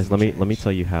 hours. Guys, hasn't let me changed.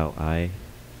 tell you how I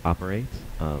operate.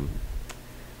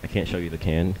 I can't show you the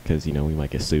can because we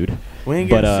might get sued. We ain't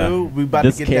But, getting sued. We about to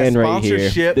this get can that right here.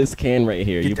 sponsorship. This can right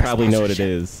here. Get You that probably know what it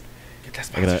sponsorship. is. Get that I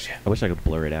sponsorship. wish I could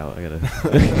blur it out.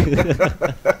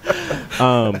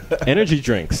 Energy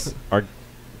drinks are.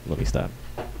 Let me stop.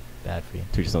 Bad for you.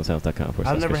 TwoJustOnSounds.com.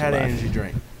 I've never had an energy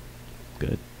drink.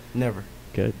 Good. Never.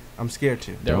 Good. I'm scared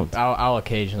to. Don't. I'll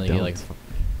occasionally get like.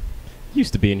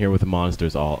 Used to be in here with the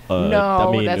monsters all. No,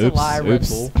 I mean, that's oops, a lie, Red oops.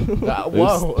 Bull.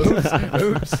 Whoa,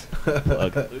 oops.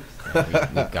 Plug.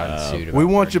 We've gotten sued. We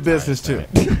about want 30 your business times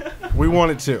too. We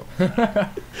want it too.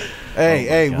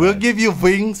 Hey, God. we'll give you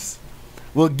wings.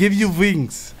 We'll give you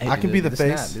wings. Hey, I do can be the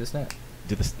snap, face. do the snap.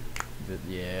 Do this.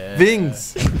 Yeah.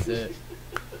 Wings. That's it.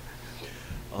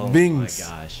 Oh Wings. my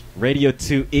gosh. Radio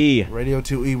 2E. Radio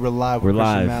 2E, we're live We're with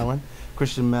Christian live. Mallon.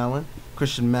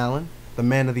 Christian Mallon, the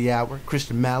man of the hour.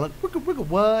 Christian Mallon. Wicka,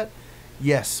 what?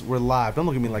 Yes, we're live. Don't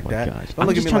look at me like Oh my that. gosh. Don't I'm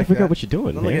look just at me trying like to figure that. out what you're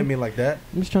doing, Don't look man. at me like that.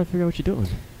 I'm just trying to figure out what you're doing.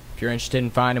 If you're interested in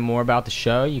finding more about the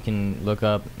show, you can look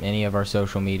up any of our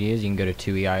social medias. You can go to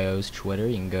 2EIO's Twitter.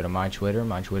 You can go to my Twitter.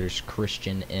 My Twitter's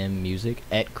Christian M Music,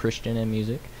 at Christian M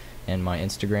Music. And my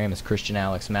Instagram is Christian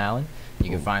Alex Mallon. You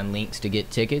can find links to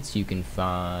get tickets. You can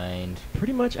find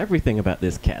Pretty much everything about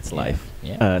this cat's life.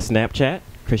 Yeah. Snapchat,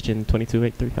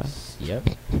 Christian22835. Yep.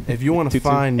 If you want to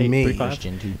find me, 22835.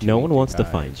 Christian No one wants to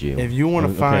 22835. find you. if you want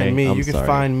to Okay, find me, I'm you can sorry.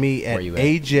 find me at Where you at?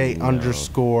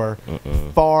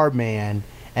 AJ_Farman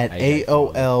at AJ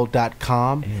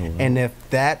AOL.com. AOL. And if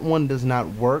that one does not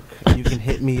work, you can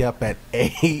hit me up at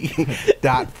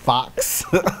a.fox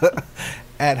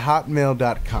at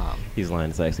hotmail.com. He's lying.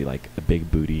 It's actually like a big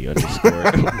booty underscore.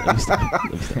 Let me stop.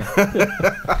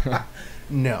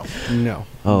 No.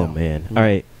 Oh, no. man. All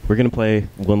right. We're going to play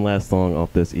one last song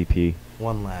off this EP.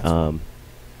 One last one.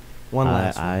 One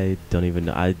last one. I don't even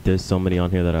know. There's so many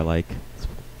on here that I like.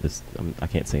 I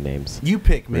can't say names. You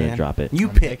pick, We're gonna man. drop it. You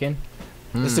I'm pick. picking.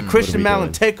 It's a What are Christian we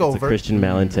Mallon doing? takeover. It's a Christian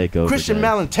Mallon takeover. Christian guys.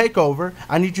 Mallon takeover.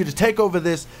 I need you to take over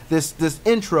this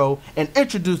intro and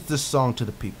introduce this song to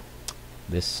the people.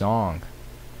 This song,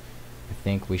 I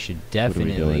think we should are we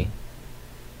definitely. doing?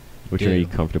 Which one are you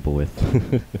do. comfortable with?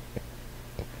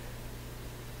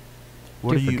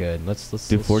 What do are for you? good. Let's Do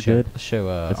let's For show, Good? Let's show.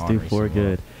 Let's do Henri For some love.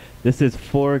 Good. This is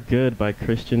For Good by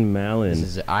Christian Mallon. This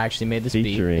is I actually made this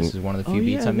featuring. beat. This is one of the few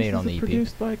beats I made on the EP.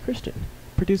 Produced by Christian.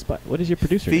 Produced by. What is your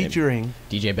producer name? Featuring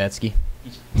DJ Betsky.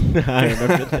 I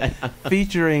remember that.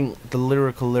 featuring the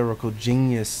lyrical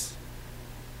genius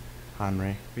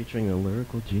Henri. Featuring a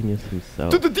lyrical genius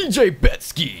himself. DJ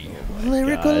Betsky.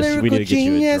 Lyrical Gosh, we need to get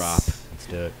you a drop. Let's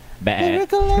do it.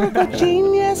 Bad. Lyrical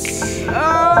genius.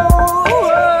 Oh,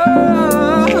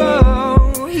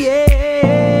 yeah.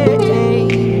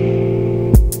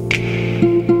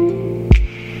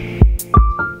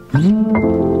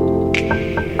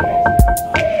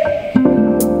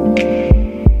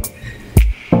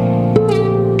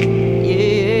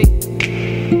 Yeah.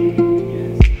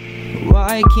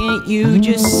 Why can't you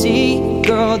just see,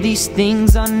 girl, these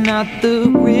things are not the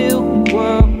real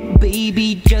world.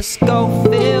 Baby, just go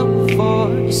feel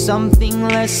for something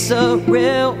less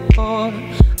surreal.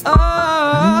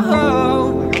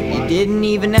 Oh, you didn't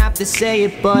even have to say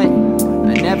it, but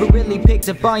I never really picked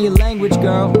up on your language,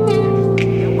 girl.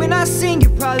 And when I sing, you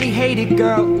probably hate it,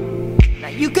 girl. Now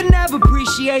you can never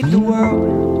appreciate the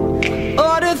world,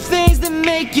 or the things that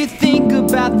make you think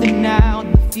about the now,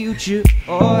 the future,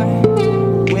 or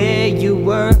where you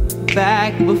were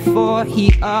back before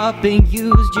he up and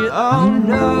used you. Oh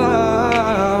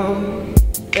no,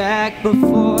 back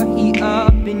before he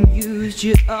up and used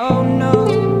you. Oh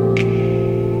no,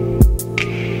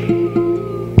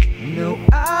 no,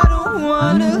 I don't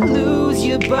wanna lose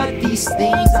you, but these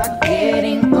things are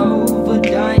getting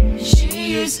overdone.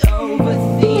 She is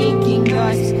overthinking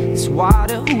us. This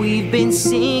water we've been been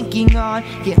sinking on.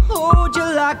 Can't hold you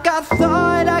like I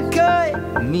thought I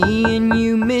could. Me and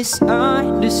you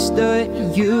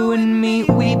misunderstood. You and me,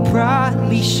 we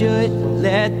probably should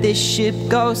let this ship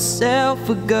go sail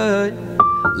for good.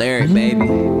 Larry, baby,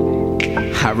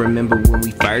 I remember when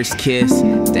we first kissed.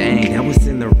 Dang, that was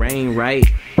in the rain, right?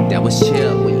 That was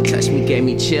chill. When you touched me, gave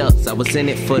me chills. I was in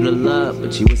it for the love,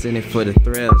 but you was in it for the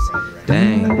thrills.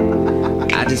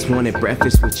 Dang, I just wanted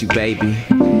breakfast with you, baby.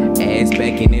 Eggs,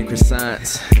 bacon, and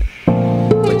croissants.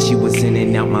 But you was in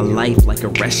and out my life like a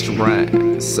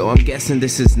restaurant. So I'm guessing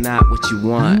this is not what you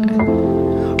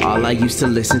want. All I used to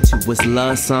listen to was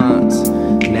love songs.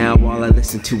 Now all I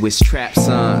listen to is trap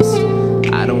songs.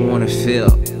 I don't wanna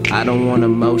feel, I don't want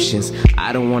emotions.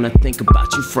 I don't wanna think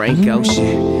about you, Frank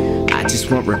Ocean. I just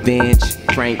want revenge,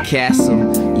 Frank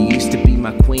Castle. You used to be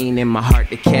my queen in my heart,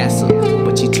 the castle.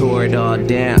 But you tore it all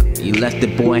down. You left the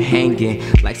boy hanging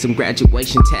like some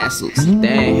graduation tassels.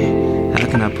 Dang, how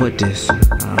can I put this?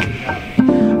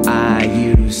 I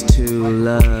used to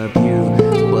love you,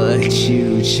 but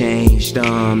you changed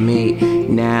on me.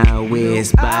 Now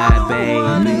it's bye,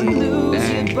 baby.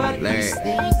 Dang, Larry.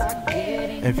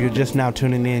 If you're just now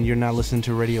tuning in, you're now listening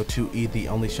to Radio 2E, the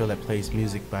only show that plays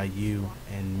music by you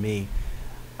and me.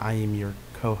 I am your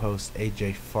co-host,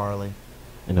 AJ Farley.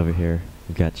 And over here,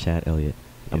 we've got Chad Elliott.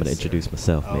 I'm going to introduce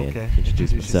myself, man. Okay.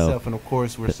 Introduce myself. Yourself. And of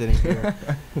course, we're sitting here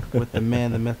with the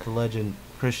man, the myth, the legend,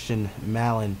 Christian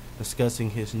Mallon, discussing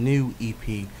his new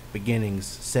EP, Beginnings,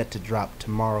 set to drop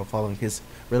tomorrow following his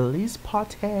release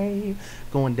party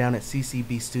going down at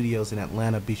CCB Studios in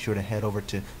Atlanta. Be sure to head over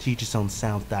to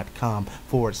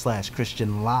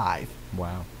teachoussownsounds.com/Christian Live.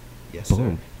 Wow. Yes,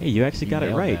 Boom. sir. Hey, you actually got it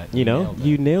nailed right. that. You know,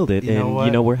 you nailed it. You know And what?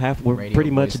 you know, we're Radio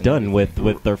pretty much voice and done with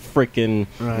everything. their freaking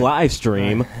Right. live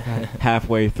stream. Right.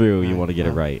 Halfway through, you Right. want to get it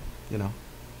Well, right. You know,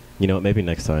 You know what? Maybe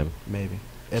next time. maybe.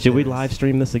 If Should we there is. live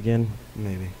stream this again?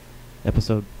 Maybe.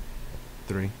 Episode?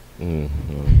 3. I don't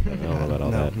know about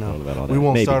all No, that. no. I don't know about all We that.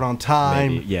 won't Maybe. start on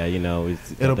time. Maybe. Yeah, you know,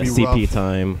 it's It'll the be CP rough.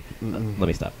 time. Mm-mm. Let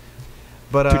me stop.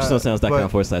 But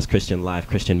TeachersOnSounds.com/Christian Live.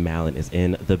 Christian Mallon is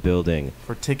in the building.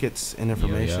 for tickets and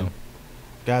information, Yo.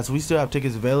 guys, we still have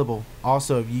tickets available.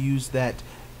 Also, if you use that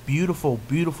beautiful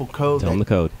code Tell them the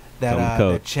code. that Tell them the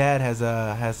code. that Chad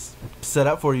has set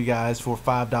up for you guys for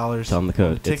 $5. Tell them the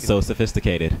code. It's so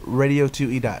sophisticated. Radio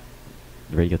 2E dot.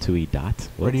 Radio 2E dot.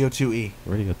 What? Radio 2E.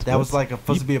 Radio 2E. That was like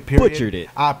supposed to be a period. Butchered it.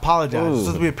 I apologize. It's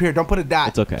supposed to be a period. Don't put a dot.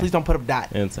 It's okay. Please don't put a dot.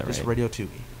 It's all Just right. Radio 2E.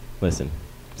 Listen,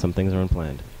 some things are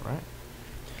unplanned. Right.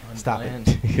 Stop it.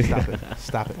 Unplanned. Stop it.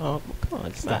 Stop it. Oh, come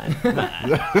on, Stop stop.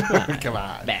 it. Come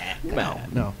on. No.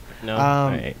 No. No. All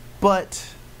right.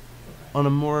 But on a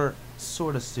more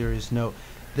sort of serious note,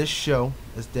 this show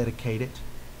is dedicated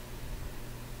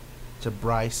to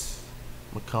Bryce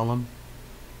McCullum,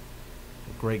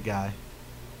 a great guy,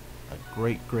 a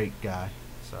great guy.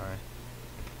 Sorry,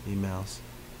 emails.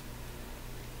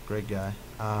 Great guy.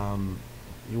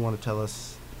 You want to tell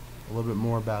us a little bit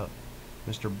more about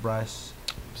Mr. Bryce?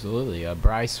 Absolutely.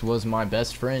 Bryce was my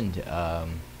best friend. I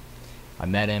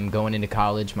met him going into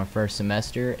college my first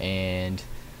semester, and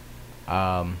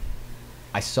I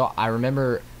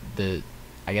remember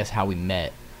I guess how we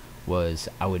met was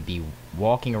I would be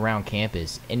walking around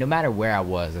campus, and no matter where I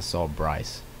was, I saw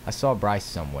Bryce. I saw Bryce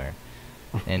somewhere.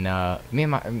 And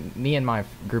me and my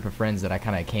group of friends that I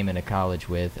kind of came into college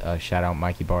with, shout out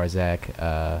Mikey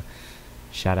Barzak,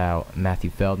 shout out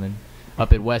Matthew Feldman,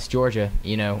 up at West Georgia,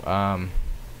 you know,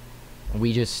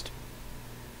 we just,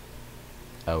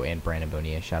 and Brandon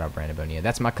Bonilla, shout out Brandon Bonilla.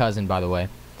 That's my cousin, by the way.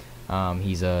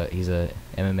 He's a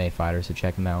MMA fighter, so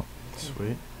check him out.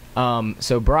 Sweet.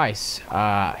 So Bryce,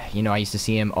 you know, I used to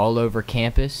see him all over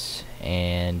campus,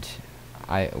 and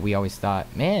we always thought,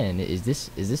 man, is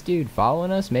this dude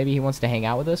following us? Maybe he wants to hang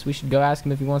out with us. We should go ask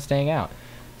him if he wants to hang out.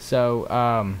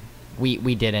 So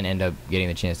we didn't end up getting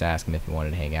the chance to ask him if he wanted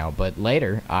to hang out. But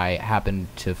later, I happened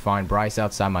to find Bryce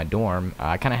outside my dorm.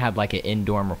 I kind of had like an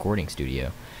in-dorm recording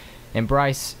studio. And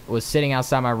Bryce was sitting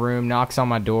outside my room, knocks on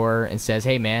my door, and says,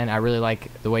 hey, man, I really like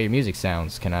the way your music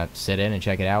sounds. Can I sit in and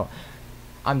check it out?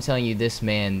 I'm telling you, this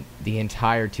man, the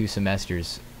entire 2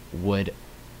 semesters, would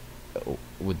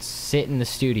sit in the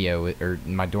studio, or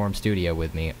in my dorm studio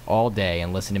with me all day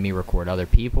and listen to me record other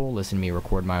people, listen to me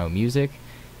record my own music.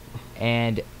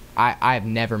 And I've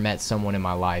never met someone in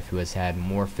my life who has had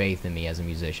more faith in me as a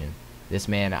musician. This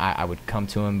man, I would come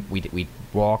to him, we'd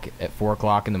walk at 4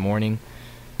 o'clock in the morning,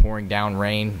 pouring down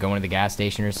rain, going to the gas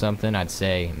station or something. I'd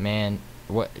say, man,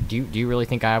 what do you really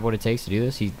think I have what it takes to do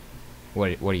this?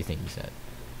 What do you think he said?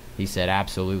 He said,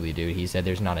 absolutely, dude. He said,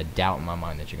 there's not a doubt in my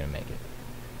mind that you're going to make it.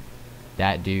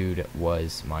 That dude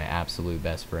was my absolute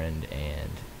best friend,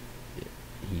 and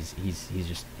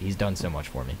he's done so much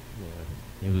for me.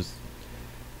 Yeah. It was.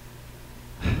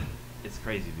 It's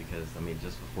crazy because I mean,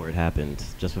 just before it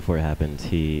happened,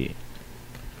 he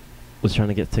was trying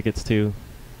to get tickets to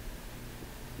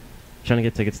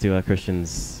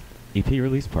Christian's EP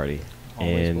release party.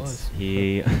 Always and was.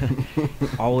 he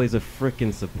always a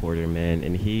freaking supporter, man.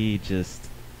 And he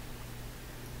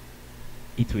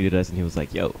tweeted us and he was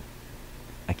like, "Yo,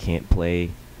 I can't view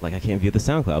the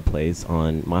SoundCloud plays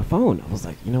on my phone." I was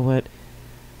like, you know what?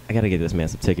 I gotta get this man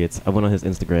some tickets. I went on his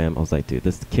Instagram. I was like, dude,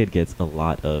 this kid gets a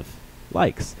lot of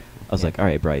likes. I was like, all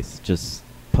right, Bryce, just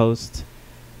post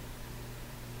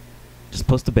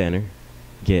a banner,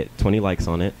 get 20 likes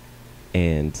on it,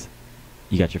 and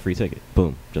you got your free ticket.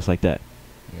 Boom, just like that.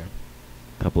 Yeah.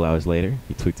 A couple hours later,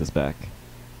 he tweets us back.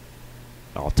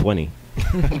 All 20.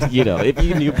 You know, if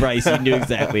you knew Bryce, you knew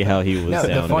exactly how he was. No,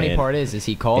 sounding, the funny man. part is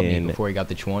he called me And- before he got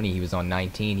the 20. He was on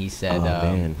 19. He said, Oh,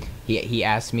 man. he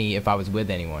asked me if I was with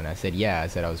anyone. I said, yeah. I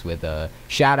said I was with,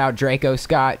 shout out Draco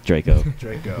Scott. Draco.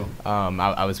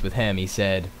 I was with him. He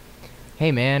said,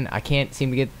 hey, man, I can't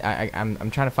seem to get,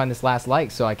 I'm trying to find this last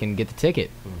like so I can get the ticket.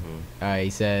 He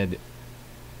said,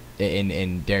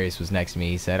 and Darius was next to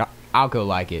me. He said, I'll go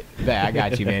like it. Bet, I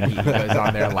got you, man. He goes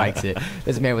on there and likes it.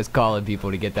 This man was calling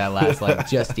people to get that last like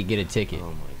just to get a ticket.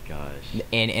 Oh my gosh.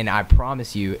 And I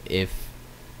promise you, if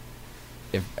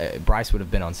Bryce would have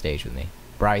been on stage with me,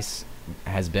 Bryce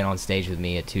has been on stage with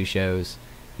me at 2 shows.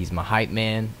 He's my hype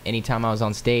man. Anytime I was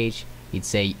on stage, he'd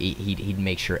say he'd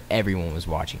make sure everyone was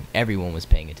watching, everyone was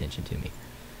paying attention to me.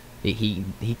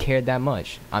 He cared that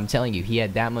much. I'm telling you, he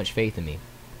had that much faith in me.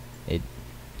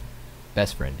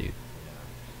 Best friend, dude.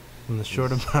 In the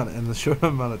short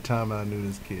amount of time I knew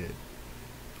this kid,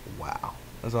 wow,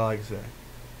 that's all I can say.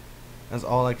 That's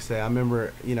all I can say. I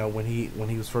remember, you know, when he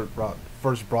was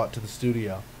first brought to the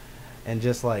studio, and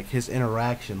just like his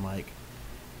interaction, like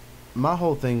my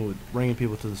whole thing with bringing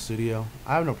people to the studio,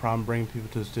 I have no problem bringing people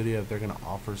to the studio if they're gonna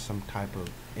offer some type of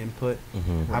input.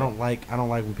 Mhm. I don't like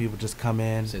when people just come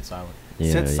in, Sit silent.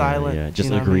 sit silent, Yeah. Just you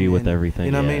know what I agree mean? with And, everything.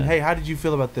 You know what I yeah. mean? Hey, how did you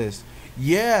feel about this?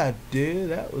 Yeah, dude,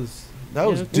 that was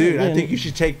Yeah, dude. yeah, I think and- you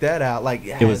should take that out. Like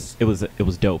It was dope. It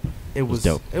was dope. It was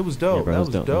Yeah, dope. bro, That it was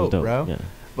was dope. dope, It was dope, bro. yeah.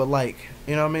 But like,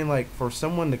 you know what I mean? Like for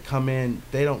someone to come in,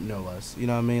 they don't know us. You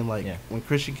know what I mean? Like Yeah. when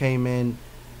Christian came in,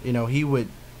 you know, he would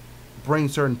bring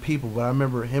certain people. But I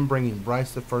remember him bringing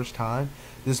Bryce the first time.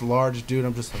 This large dude,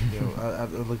 I'm just like, yo, I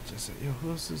looked, I said, yo,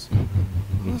 who's this?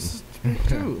 Who's this big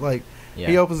dude? Like, Yeah.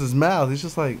 he opens his mouth. He's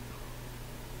just like,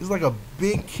 he's like a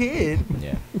big kid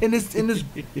Yeah. in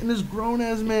this grown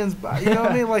ass man's body. You know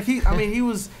what I mean? Like he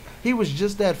was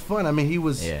just that fun. I mean, he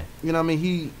was. Yeah. You know what I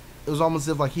mean? It was almost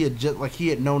as if he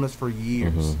had known us for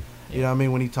years. Mhm. You know what I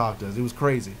mean? When he talked to us, it was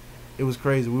crazy. It was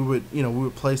crazy. We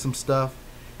would play some stuff.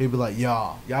 He'd be like,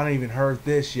 y'all ain't even heard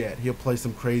this yet. He'll play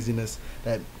some craziness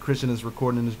that Christian is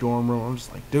recording in his dorm room. I'm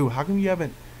just like, dude, how come you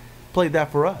haven't played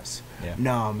that for us? Yeah.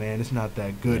 Nah, man, it's not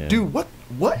that good. Yeah. Dude, what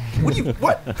do you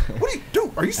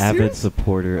do? Are you serious? Avid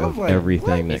supporter I was of like, everything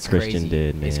what? that It's Christian crazy.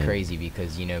 did, man. It's crazy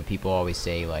because, you know, people always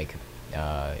say, like,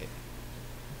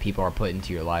 people are put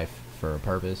into your life for a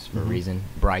purpose, for a reason.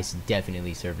 Bryce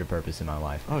definitely served a purpose in my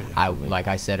life. Oh, yeah. Like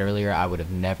I said earlier, I would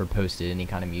have never posted any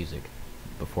kind of music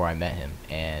before I met him.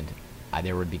 And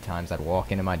there would be times I'd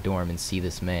walk into my dorm and see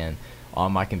this man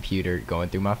on my computer going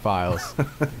through my files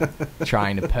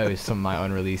trying to post some of my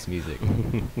unreleased music.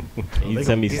 He'd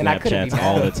send me And I couldn't be Snapchats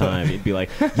all mad. the time. He'd be like,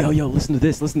 yo, listen to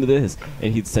this.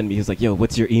 And he'd send me, he was like, yo,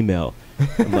 what's your email?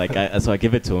 I'm like, so I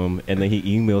give it to him, and then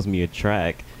he emails me a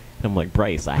track. And I'm like,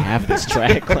 Bryce, I have this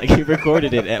track. Like, he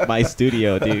recorded it at my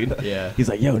studio, dude. Yeah. He's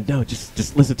like, yo, no,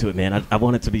 just listen to it, man. I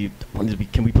want it to be,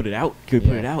 can we put it out? Can we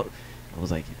put it out? I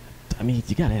was like, I mean,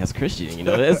 you gotta ask Christian, you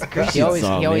know, that's Christian's He always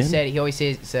song, man.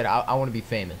 said, I want to be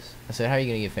famous. I said, how are you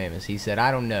gonna get famous? He said,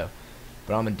 I don't know,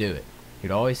 but I'm gonna do it.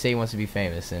 He'd always say he wants to be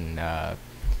famous, and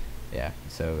yeah.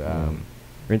 So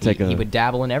We're gonna take he would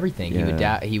dabble in everything.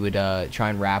 Yeah. He would try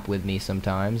and rap with me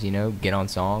sometimes. You know, get on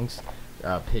songs,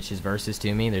 pitch his verses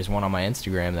to me. There's one on my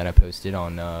Instagram that I posted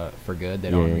on For Good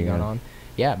that Henri got on.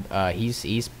 Yeah,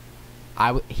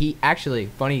 he actually,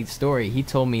 funny story. He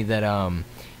told me that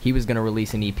he was gonna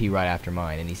release an EP right after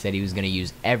mine, and he said he was gonna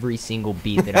use every single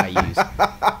beat that I used.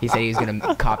 He said he was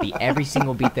gonna copy every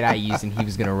single beat that I used, and he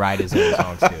was gonna write his own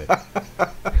songs to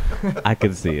it. I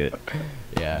can see it.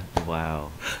 Yeah.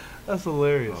 Wow. That's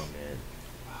hilarious. Oh man.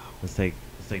 Let's take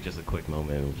just a quick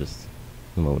moment, just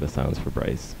a moment of silence for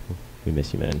Bryce. We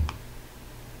miss you, man.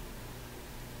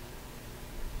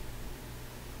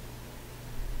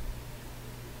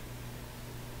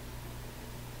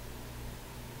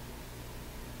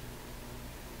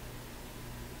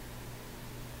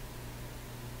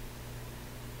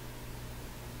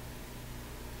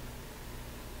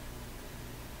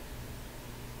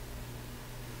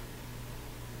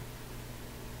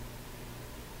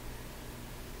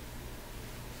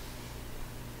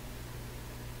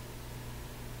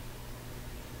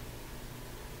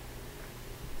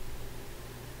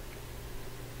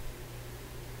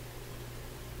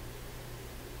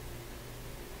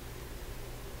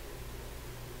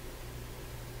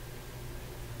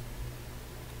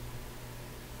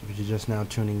 you're just now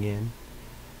tuning in,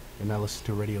 you're now listening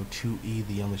to Radio 2E,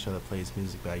 the only show that plays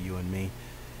music by you and me.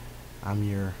 I'm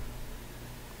your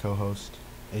co-host,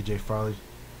 AJ Farley.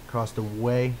 Across the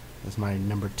way is my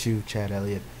number 2, Chad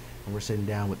Elliott, and we're sitting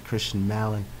down with Christian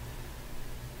Mallon.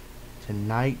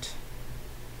 Tonight,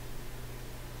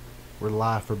 we're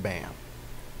live for BAM.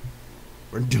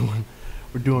 We're doing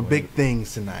big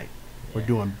things tonight. We're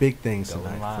doing big things Going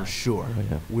tonight live. for sure. Oh,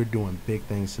 yeah. We're doing big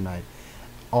things tonight,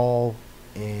 all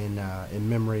in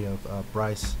memory of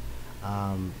Bryce.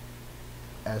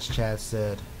 As Chad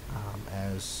said,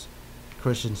 as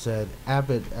Christian said,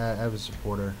 avid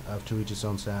supporter of To Each His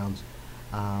Own Sounds.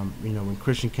 When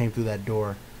Christian came through that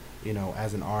door,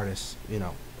 as an artist,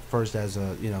 first as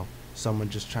a someone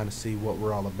just trying to see what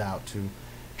we're all about, to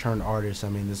turn artist. I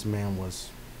mean, this man was,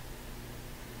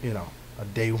 a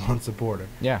day one supporter.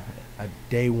 Yeah, A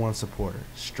day one supporter,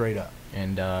 straight up.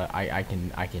 and I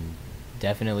can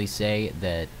definitely say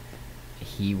that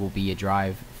he will be a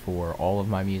drive for all of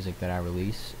my music that I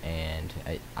release, and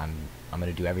I'm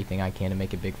gonna do everything I can to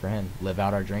make it big for him. Live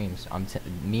out our dreams.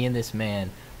 Me and this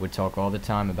man would talk all the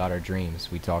time about our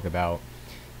dreams. We talk about,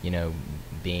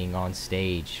 being on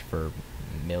stage for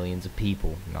millions of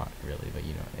people. Not really, but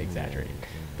exaggerating.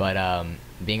 But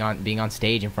being on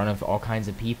stage in front of all kinds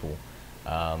of people.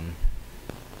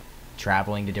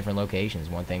 Traveling to different locations.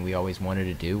 One thing we always wanted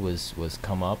to do was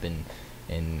come up and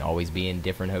always be in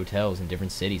different hotels in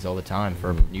different cities all the time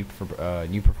for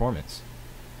new performance.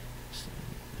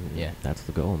 Yeah, That's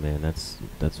the goal, man. That's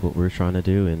what we're trying to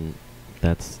do, and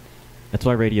that's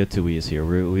why Radio 2E is here.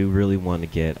 We really want to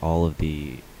get all of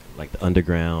the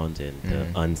underground and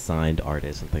the unsigned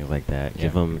artists and things like that.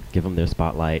 Yeah. Give them their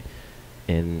spotlight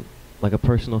and like a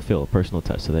personal feel, a personal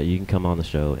touch, so that you can come on the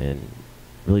show and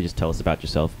really just tell us about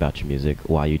yourself, about your music,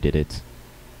 why you did it,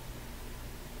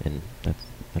 and that's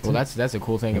a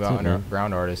cool thing That's about it, man.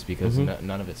 underground artists, because Mhm.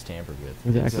 none of it's tampered with.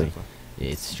 Exactly.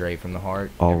 It's straight from the heart.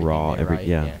 All everything raw, they write,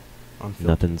 yeah.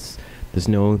 Unfiltered. There's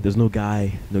no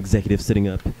guy, no executive sitting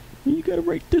up. You gotta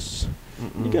write this.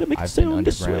 You gotta make it I've been sound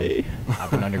this underground. way.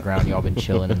 I've been underground. Y'all been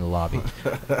chilling in the lobby.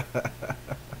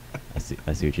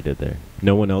 I see what you did there.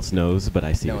 No one else knows, but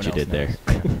I see No what one you did else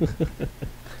there.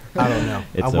 I don't know.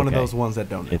 It's I'm one of okay. those ones that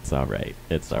don't know. It's all right.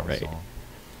 It's all Song, right. song.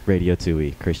 Radio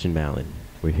 2E, Christian Mallon.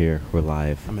 We're here. We're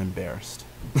live. I'm embarrassed.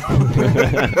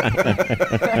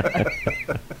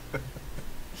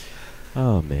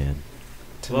 Oh man,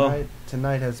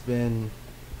 Tonight has been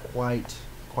quite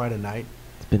a night.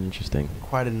 it's been interesting.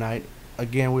 Quite a night.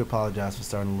 Again, we apologize for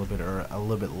starting a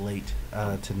little bit late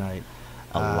tonight.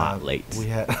 A lot late. We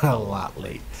had a lot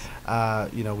late. We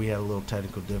had a little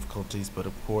technical difficulties, but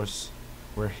of course,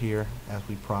 we're here as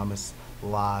we promised,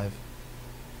 live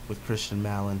with Christian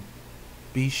Mallon.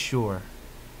 Be sure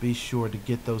to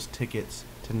get those tickets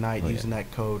tonight using that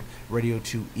code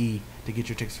Radio2E to get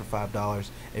your tickets for $5.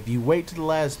 If you wait to the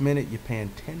last minute, you're paying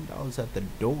 $10 at the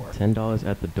door. $10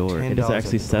 at the door. It is $10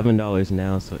 actually at the door. $7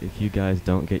 now. So if you guys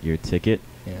don't get your ticket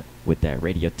Yeah. with that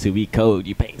Radio 2E code,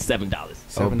 you're paying $7.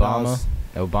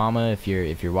 Obama, if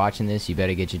you're watching this, you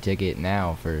better get your ticket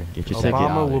now for Get your $7. ticket.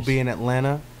 Obama will be in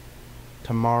Atlanta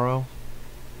tomorrow.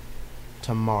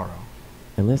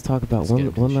 And let's talk about Let's get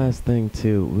him to one the show. last thing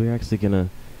too.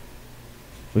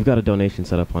 We've got a donation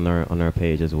set up on our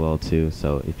page as well too.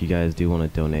 So if you guys do want to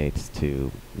donate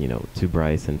to to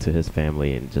Bryce and to his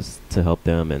family, and just to help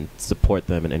them and support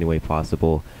them in any way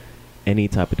possible, any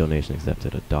type of donation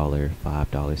accepted. $1, $5,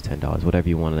 $10, whatever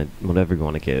you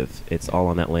want to give. It's all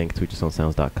on that link,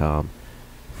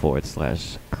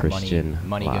 twitchyoursoundsounds.com/Christian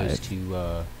Money Live. goes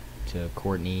to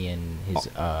Courtney and his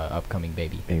upcoming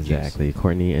baby. Exactly,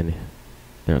 Courtney and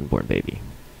their unborn baby.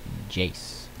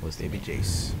 Jace was the Baby name.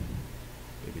 Jace.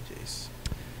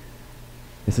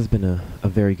 This has been a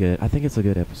very good. I think it's a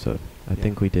good episode. I Yeah.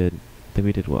 think we did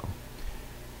well.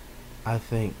 I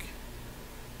think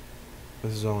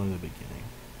this is only the beginning,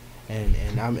 and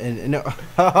no,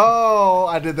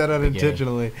 I did that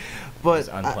unintentionally, but It's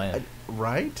unplanned.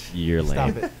 right? You're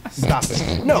lame. Stop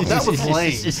it! No, that was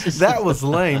lame. That was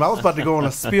lame. I was about to go on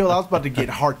a spiel. I was about to get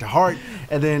heart to heart,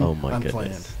 and then Oh my unplanned.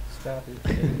 goodness. Stop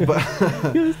it. But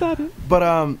Stop it.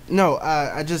 but no,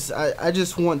 I just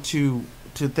want to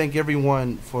thank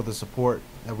everyone for the support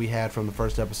that we had from the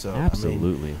first episode.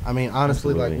 Absolutely. I mean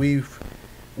honestly, like Absolutely.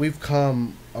 we've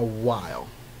come a while.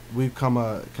 We've come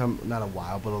not a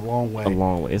while, but a long way. A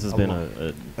long way. This has A been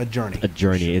long- a journey. a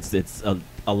journey. It's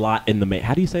a lot in the making.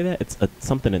 How do you say that? It's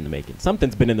something in the making.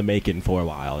 Something's been in the making for a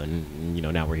while, and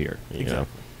now we're here. You know?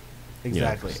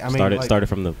 Exactly. You know, I mean, started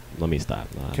from the. Let me stop.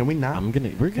 Can we not? We're Can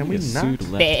gonna we get not? sued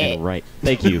left and right.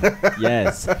 Thank you.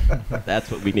 Yes, that's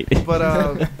what we need. but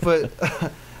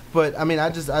But I mean, I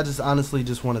just honestly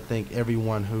just want to thank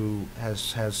everyone who has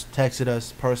texted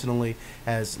us personally,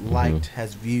 has liked,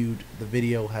 has viewed the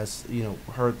video, has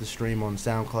heard the stream on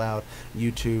SoundCloud,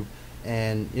 YouTube,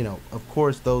 and of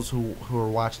course those who are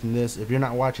watching this. If you're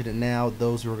not watching it now,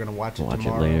 those who are gonna watch it tomorrow. Watch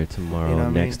it later tomorrow, You know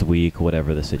what I next week,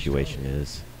 whatever the situation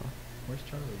is. Where's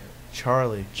Charlie at?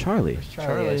 Charlie. Charlie.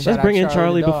 Charlie. Let's Shout out bring in Charlie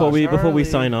Charlie the before dog. we Charlie.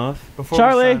 sign off. Before we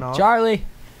Charlie. sign off. Charlie.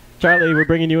 We're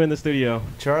bringing you in the studio.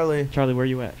 Charlie. Charlie, where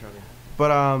you at? Charlie.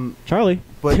 But Charlie.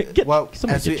 but Get- well,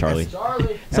 somebody as get we- Charlie.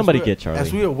 Charlie. Somebody as we- get Charlie.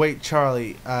 As we await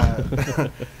Charlie,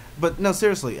 but no,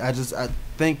 seriously, I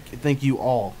thank you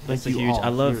all. Thank That's a you huge. all. I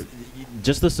love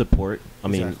just the support. I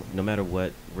mean, Exactly. no matter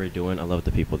what we're doing, I love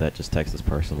the people that just text us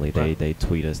personally. Right. They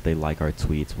tweet us. They like our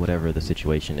tweets. Whatever the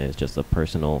situation is, just a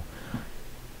personal.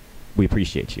 We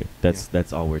appreciate you.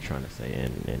 That's all we're trying to say.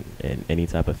 And any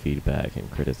type of feedback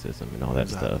and criticism and all that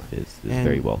Exactly. stuff is And-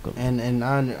 very welcome. And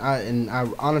I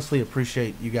honestly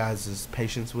appreciate you guys'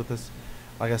 patience with us.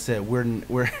 Like I said, we're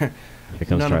Here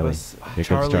comes none Charlie. of us. Here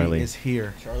comes Charlie. is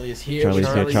here. Charlie is here. Charlie's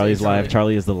here. Charlie's Charlie's here. live.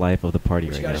 Charlie is the life of the party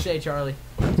What you right gotta now. say, Charlie?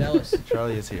 Tell us.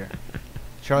 Charlie is here.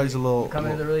 Charlie's a little.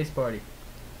 Coming to the release party.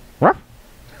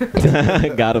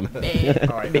 Got him.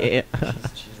 All right. Yeah.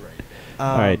 She's ready.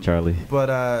 All right, Charlie.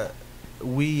 But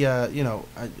we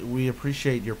we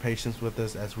appreciate your patience with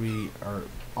us as we are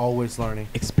always learning.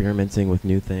 Experimenting with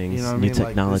new things, You know what I new mean? Like,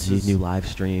 technology, this is- new live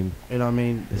stream. You know what I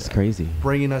mean? It's crazy.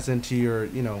 Bringing us into your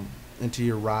into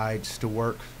your rides to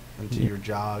work, into Yeah. your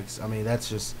jogs. I mean,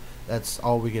 that's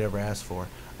all we could ever ask for.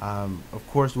 Of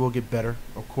course, we'll get better.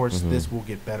 Of course, this will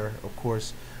get better. Of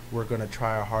course, we're gonna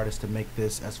try our hardest to make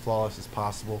this as flawless as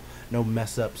possible. No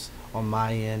mess ups on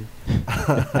my end.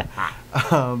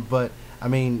 But I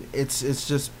mean, it's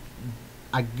just.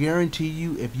 I guarantee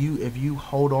you, if you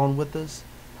hold on with us,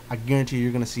 I guarantee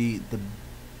you're gonna see the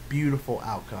beautiful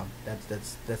outcome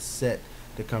that's set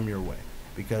to come your way,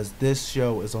 because this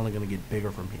show is only gonna get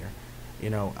bigger from here.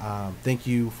 Thank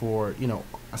you for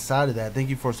aside of that, thank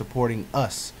you for supporting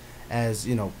us as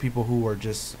people who are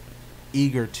just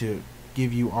eager to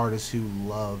give you artists who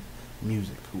love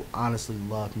music, who honestly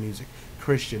love music.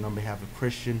 Christian, on behalf of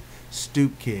Christian,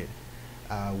 Stoop Kid,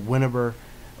 Winneber,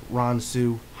 Ron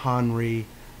Sue, Henri,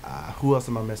 who else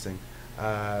am I missing?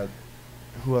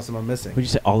 Would you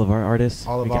say all of our artists?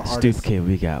 All of we our got artists. Stoop Kid,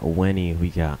 we got Winnie, we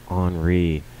got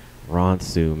Henri,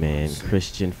 Ronsu, man, Ronsu.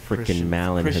 Christian frickin' Christian-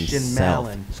 Malin Christian himself.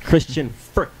 Malin. Christian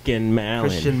frickin' Malin.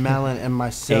 Christian Malin and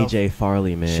myself. AJ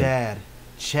Farley, man.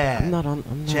 Chad. I'm not on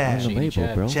Chad. the label,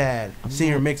 Chad. bro. Chad, I'm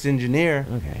senior not- mix engineer.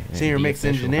 Okay. Senior Be mix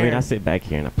official. engineer. I mean, I sit back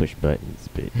here and I push buttons,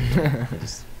 but I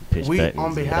just push We, buttons. on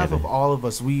and behalf whatever. of all of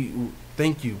us, we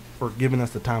thank you for giving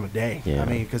us the time of day. Yeah. I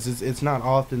mean, because it's not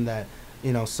often that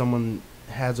someone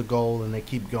has a goal and they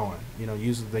keep going.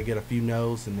 Usually they get a few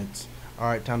no's and it's all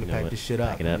right, time to You know pack what? this shit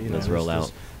up. Pack it up, You let's it's roll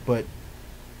just- out. But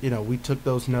we took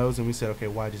those no's and we said, okay,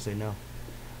 why'd you say no?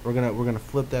 We're gonna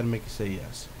flip that and make you say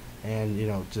yes. And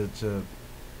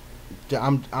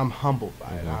I'm humbled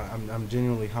by it. I'm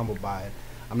genuinely humbled by it.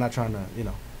 I'm not trying to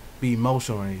be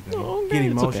emotional or anything. Oh, Get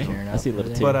man, it's okay. emotional. I see a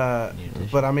little tear. But Need a tissue.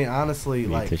 but I mean honestly, You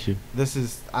need like tissue? this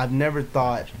is I've never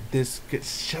thought this could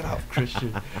shut up,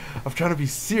 Christian. I'm trying to be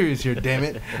serious here, damn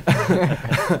it.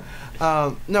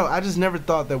 No, I just never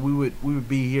thought that we would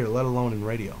be here, let alone in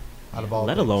radio. Out of all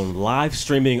Let things. alone live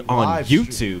streaming on Live stream-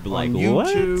 YouTube. on Like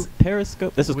YouTube. what?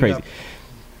 Periscope. This is We crazy.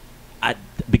 got-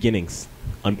 Beginnings,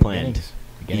 unplanned,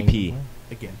 Beginnings. EP,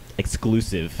 again.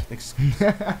 exclusive.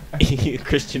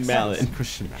 Christian Malin.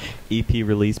 Christian Malin. EP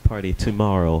release party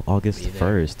tomorrow, August Be there.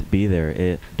 1st. Be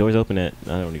there. Doors open at,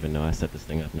 I don't even know. I set this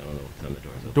thing up. No, what time the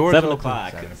doors open. Doors 7 open.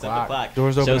 o'clock. 7 7 o'clock. o'clock.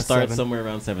 Doors open Show at starts 7. somewhere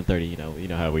around 7:30. You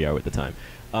know how we are with the time.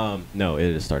 No, it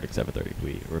is starting 7:30.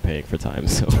 We're paying for time,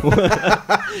 so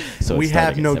so We it's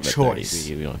have starting no at 7:30. choice.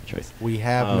 We don't have a choice. We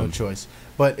have no choice.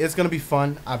 But it's gonna be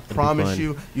fun. I be promise fun.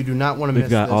 you. You do not want to miss We've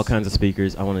got this. all kinds of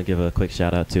speakers. I want to give a quick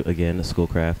shout out to again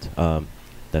Schoolcraft.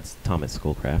 That's Thomas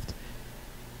Schoolcraft,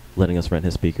 letting us rent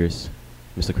his speakers.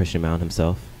 Mr. Christian Mound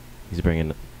himself. He's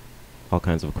bringing all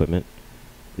kinds of equipment.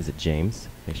 Is it James?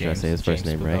 Make sure I say his first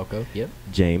name right. Pavelko. Yep.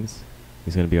 James.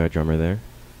 He's going to be our drummer there.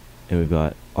 And we've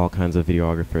got all kinds of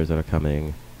videographers that are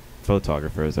coming,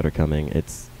 photographers that are coming.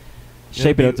 It's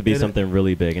shaping up to be something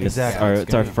really big. And Exactly.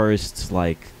 it's our first,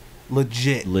 like,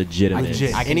 legit. legitimate.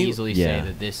 Legit. I can Any- easily yeah.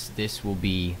 say that this will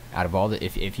be out of all the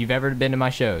if you've ever been to my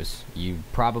shows, you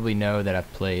probably know that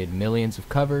I've played millions of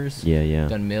covers. Yeah, yeah.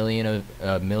 Done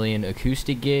million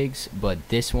acoustic gigs, but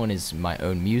this one is my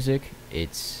own music.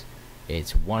 It's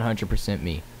 100%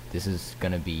 me. This is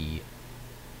gonna be,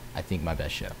 I think, my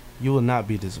best show. You will not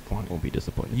be disappointed. Won't be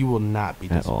disappointed. You will not be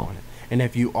At all. disappointed. And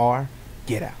if you are,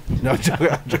 get out. No, I'm joking.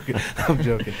 I'm joking. I'm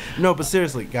joking. No, but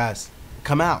seriously, guys,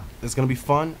 come out. It's gonna be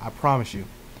fun. I promise you.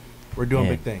 We're doing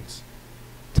Man. big things.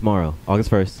 Tomorrow, August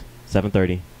 1st,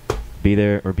 7:30. Be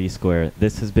there or be square.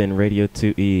 This has been Radio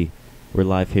 2E. We're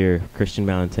live here, Christian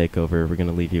Mountain Takeover. We're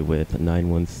gonna leave you with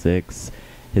 916.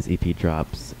 His EP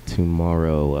drops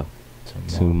tomorrow.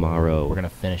 Tomorrow. We're gonna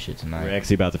finish it tonight. We're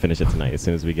actually about to finish it tonight. As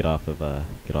soon as we get off of the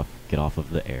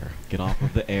air, get off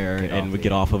of the air, and we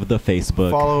get off of the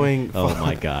Facebook. Oh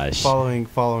my gosh.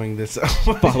 Following this.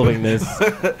 Following this.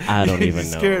 I don't even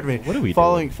know. Scared me. What are we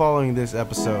doing? Following this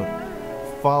episode.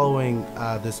 Following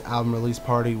this album release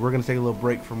party, we're going to take a little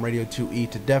break from Radio 2E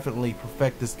to definitely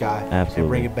perfect this guy Absolutely. and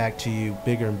bring it back to you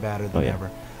bigger and badder than ever.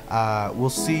 We'll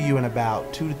see you in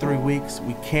about 2 to 3 weeks.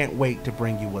 We can't wait to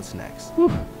bring you what's next.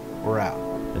 We're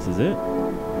out. This is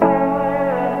it.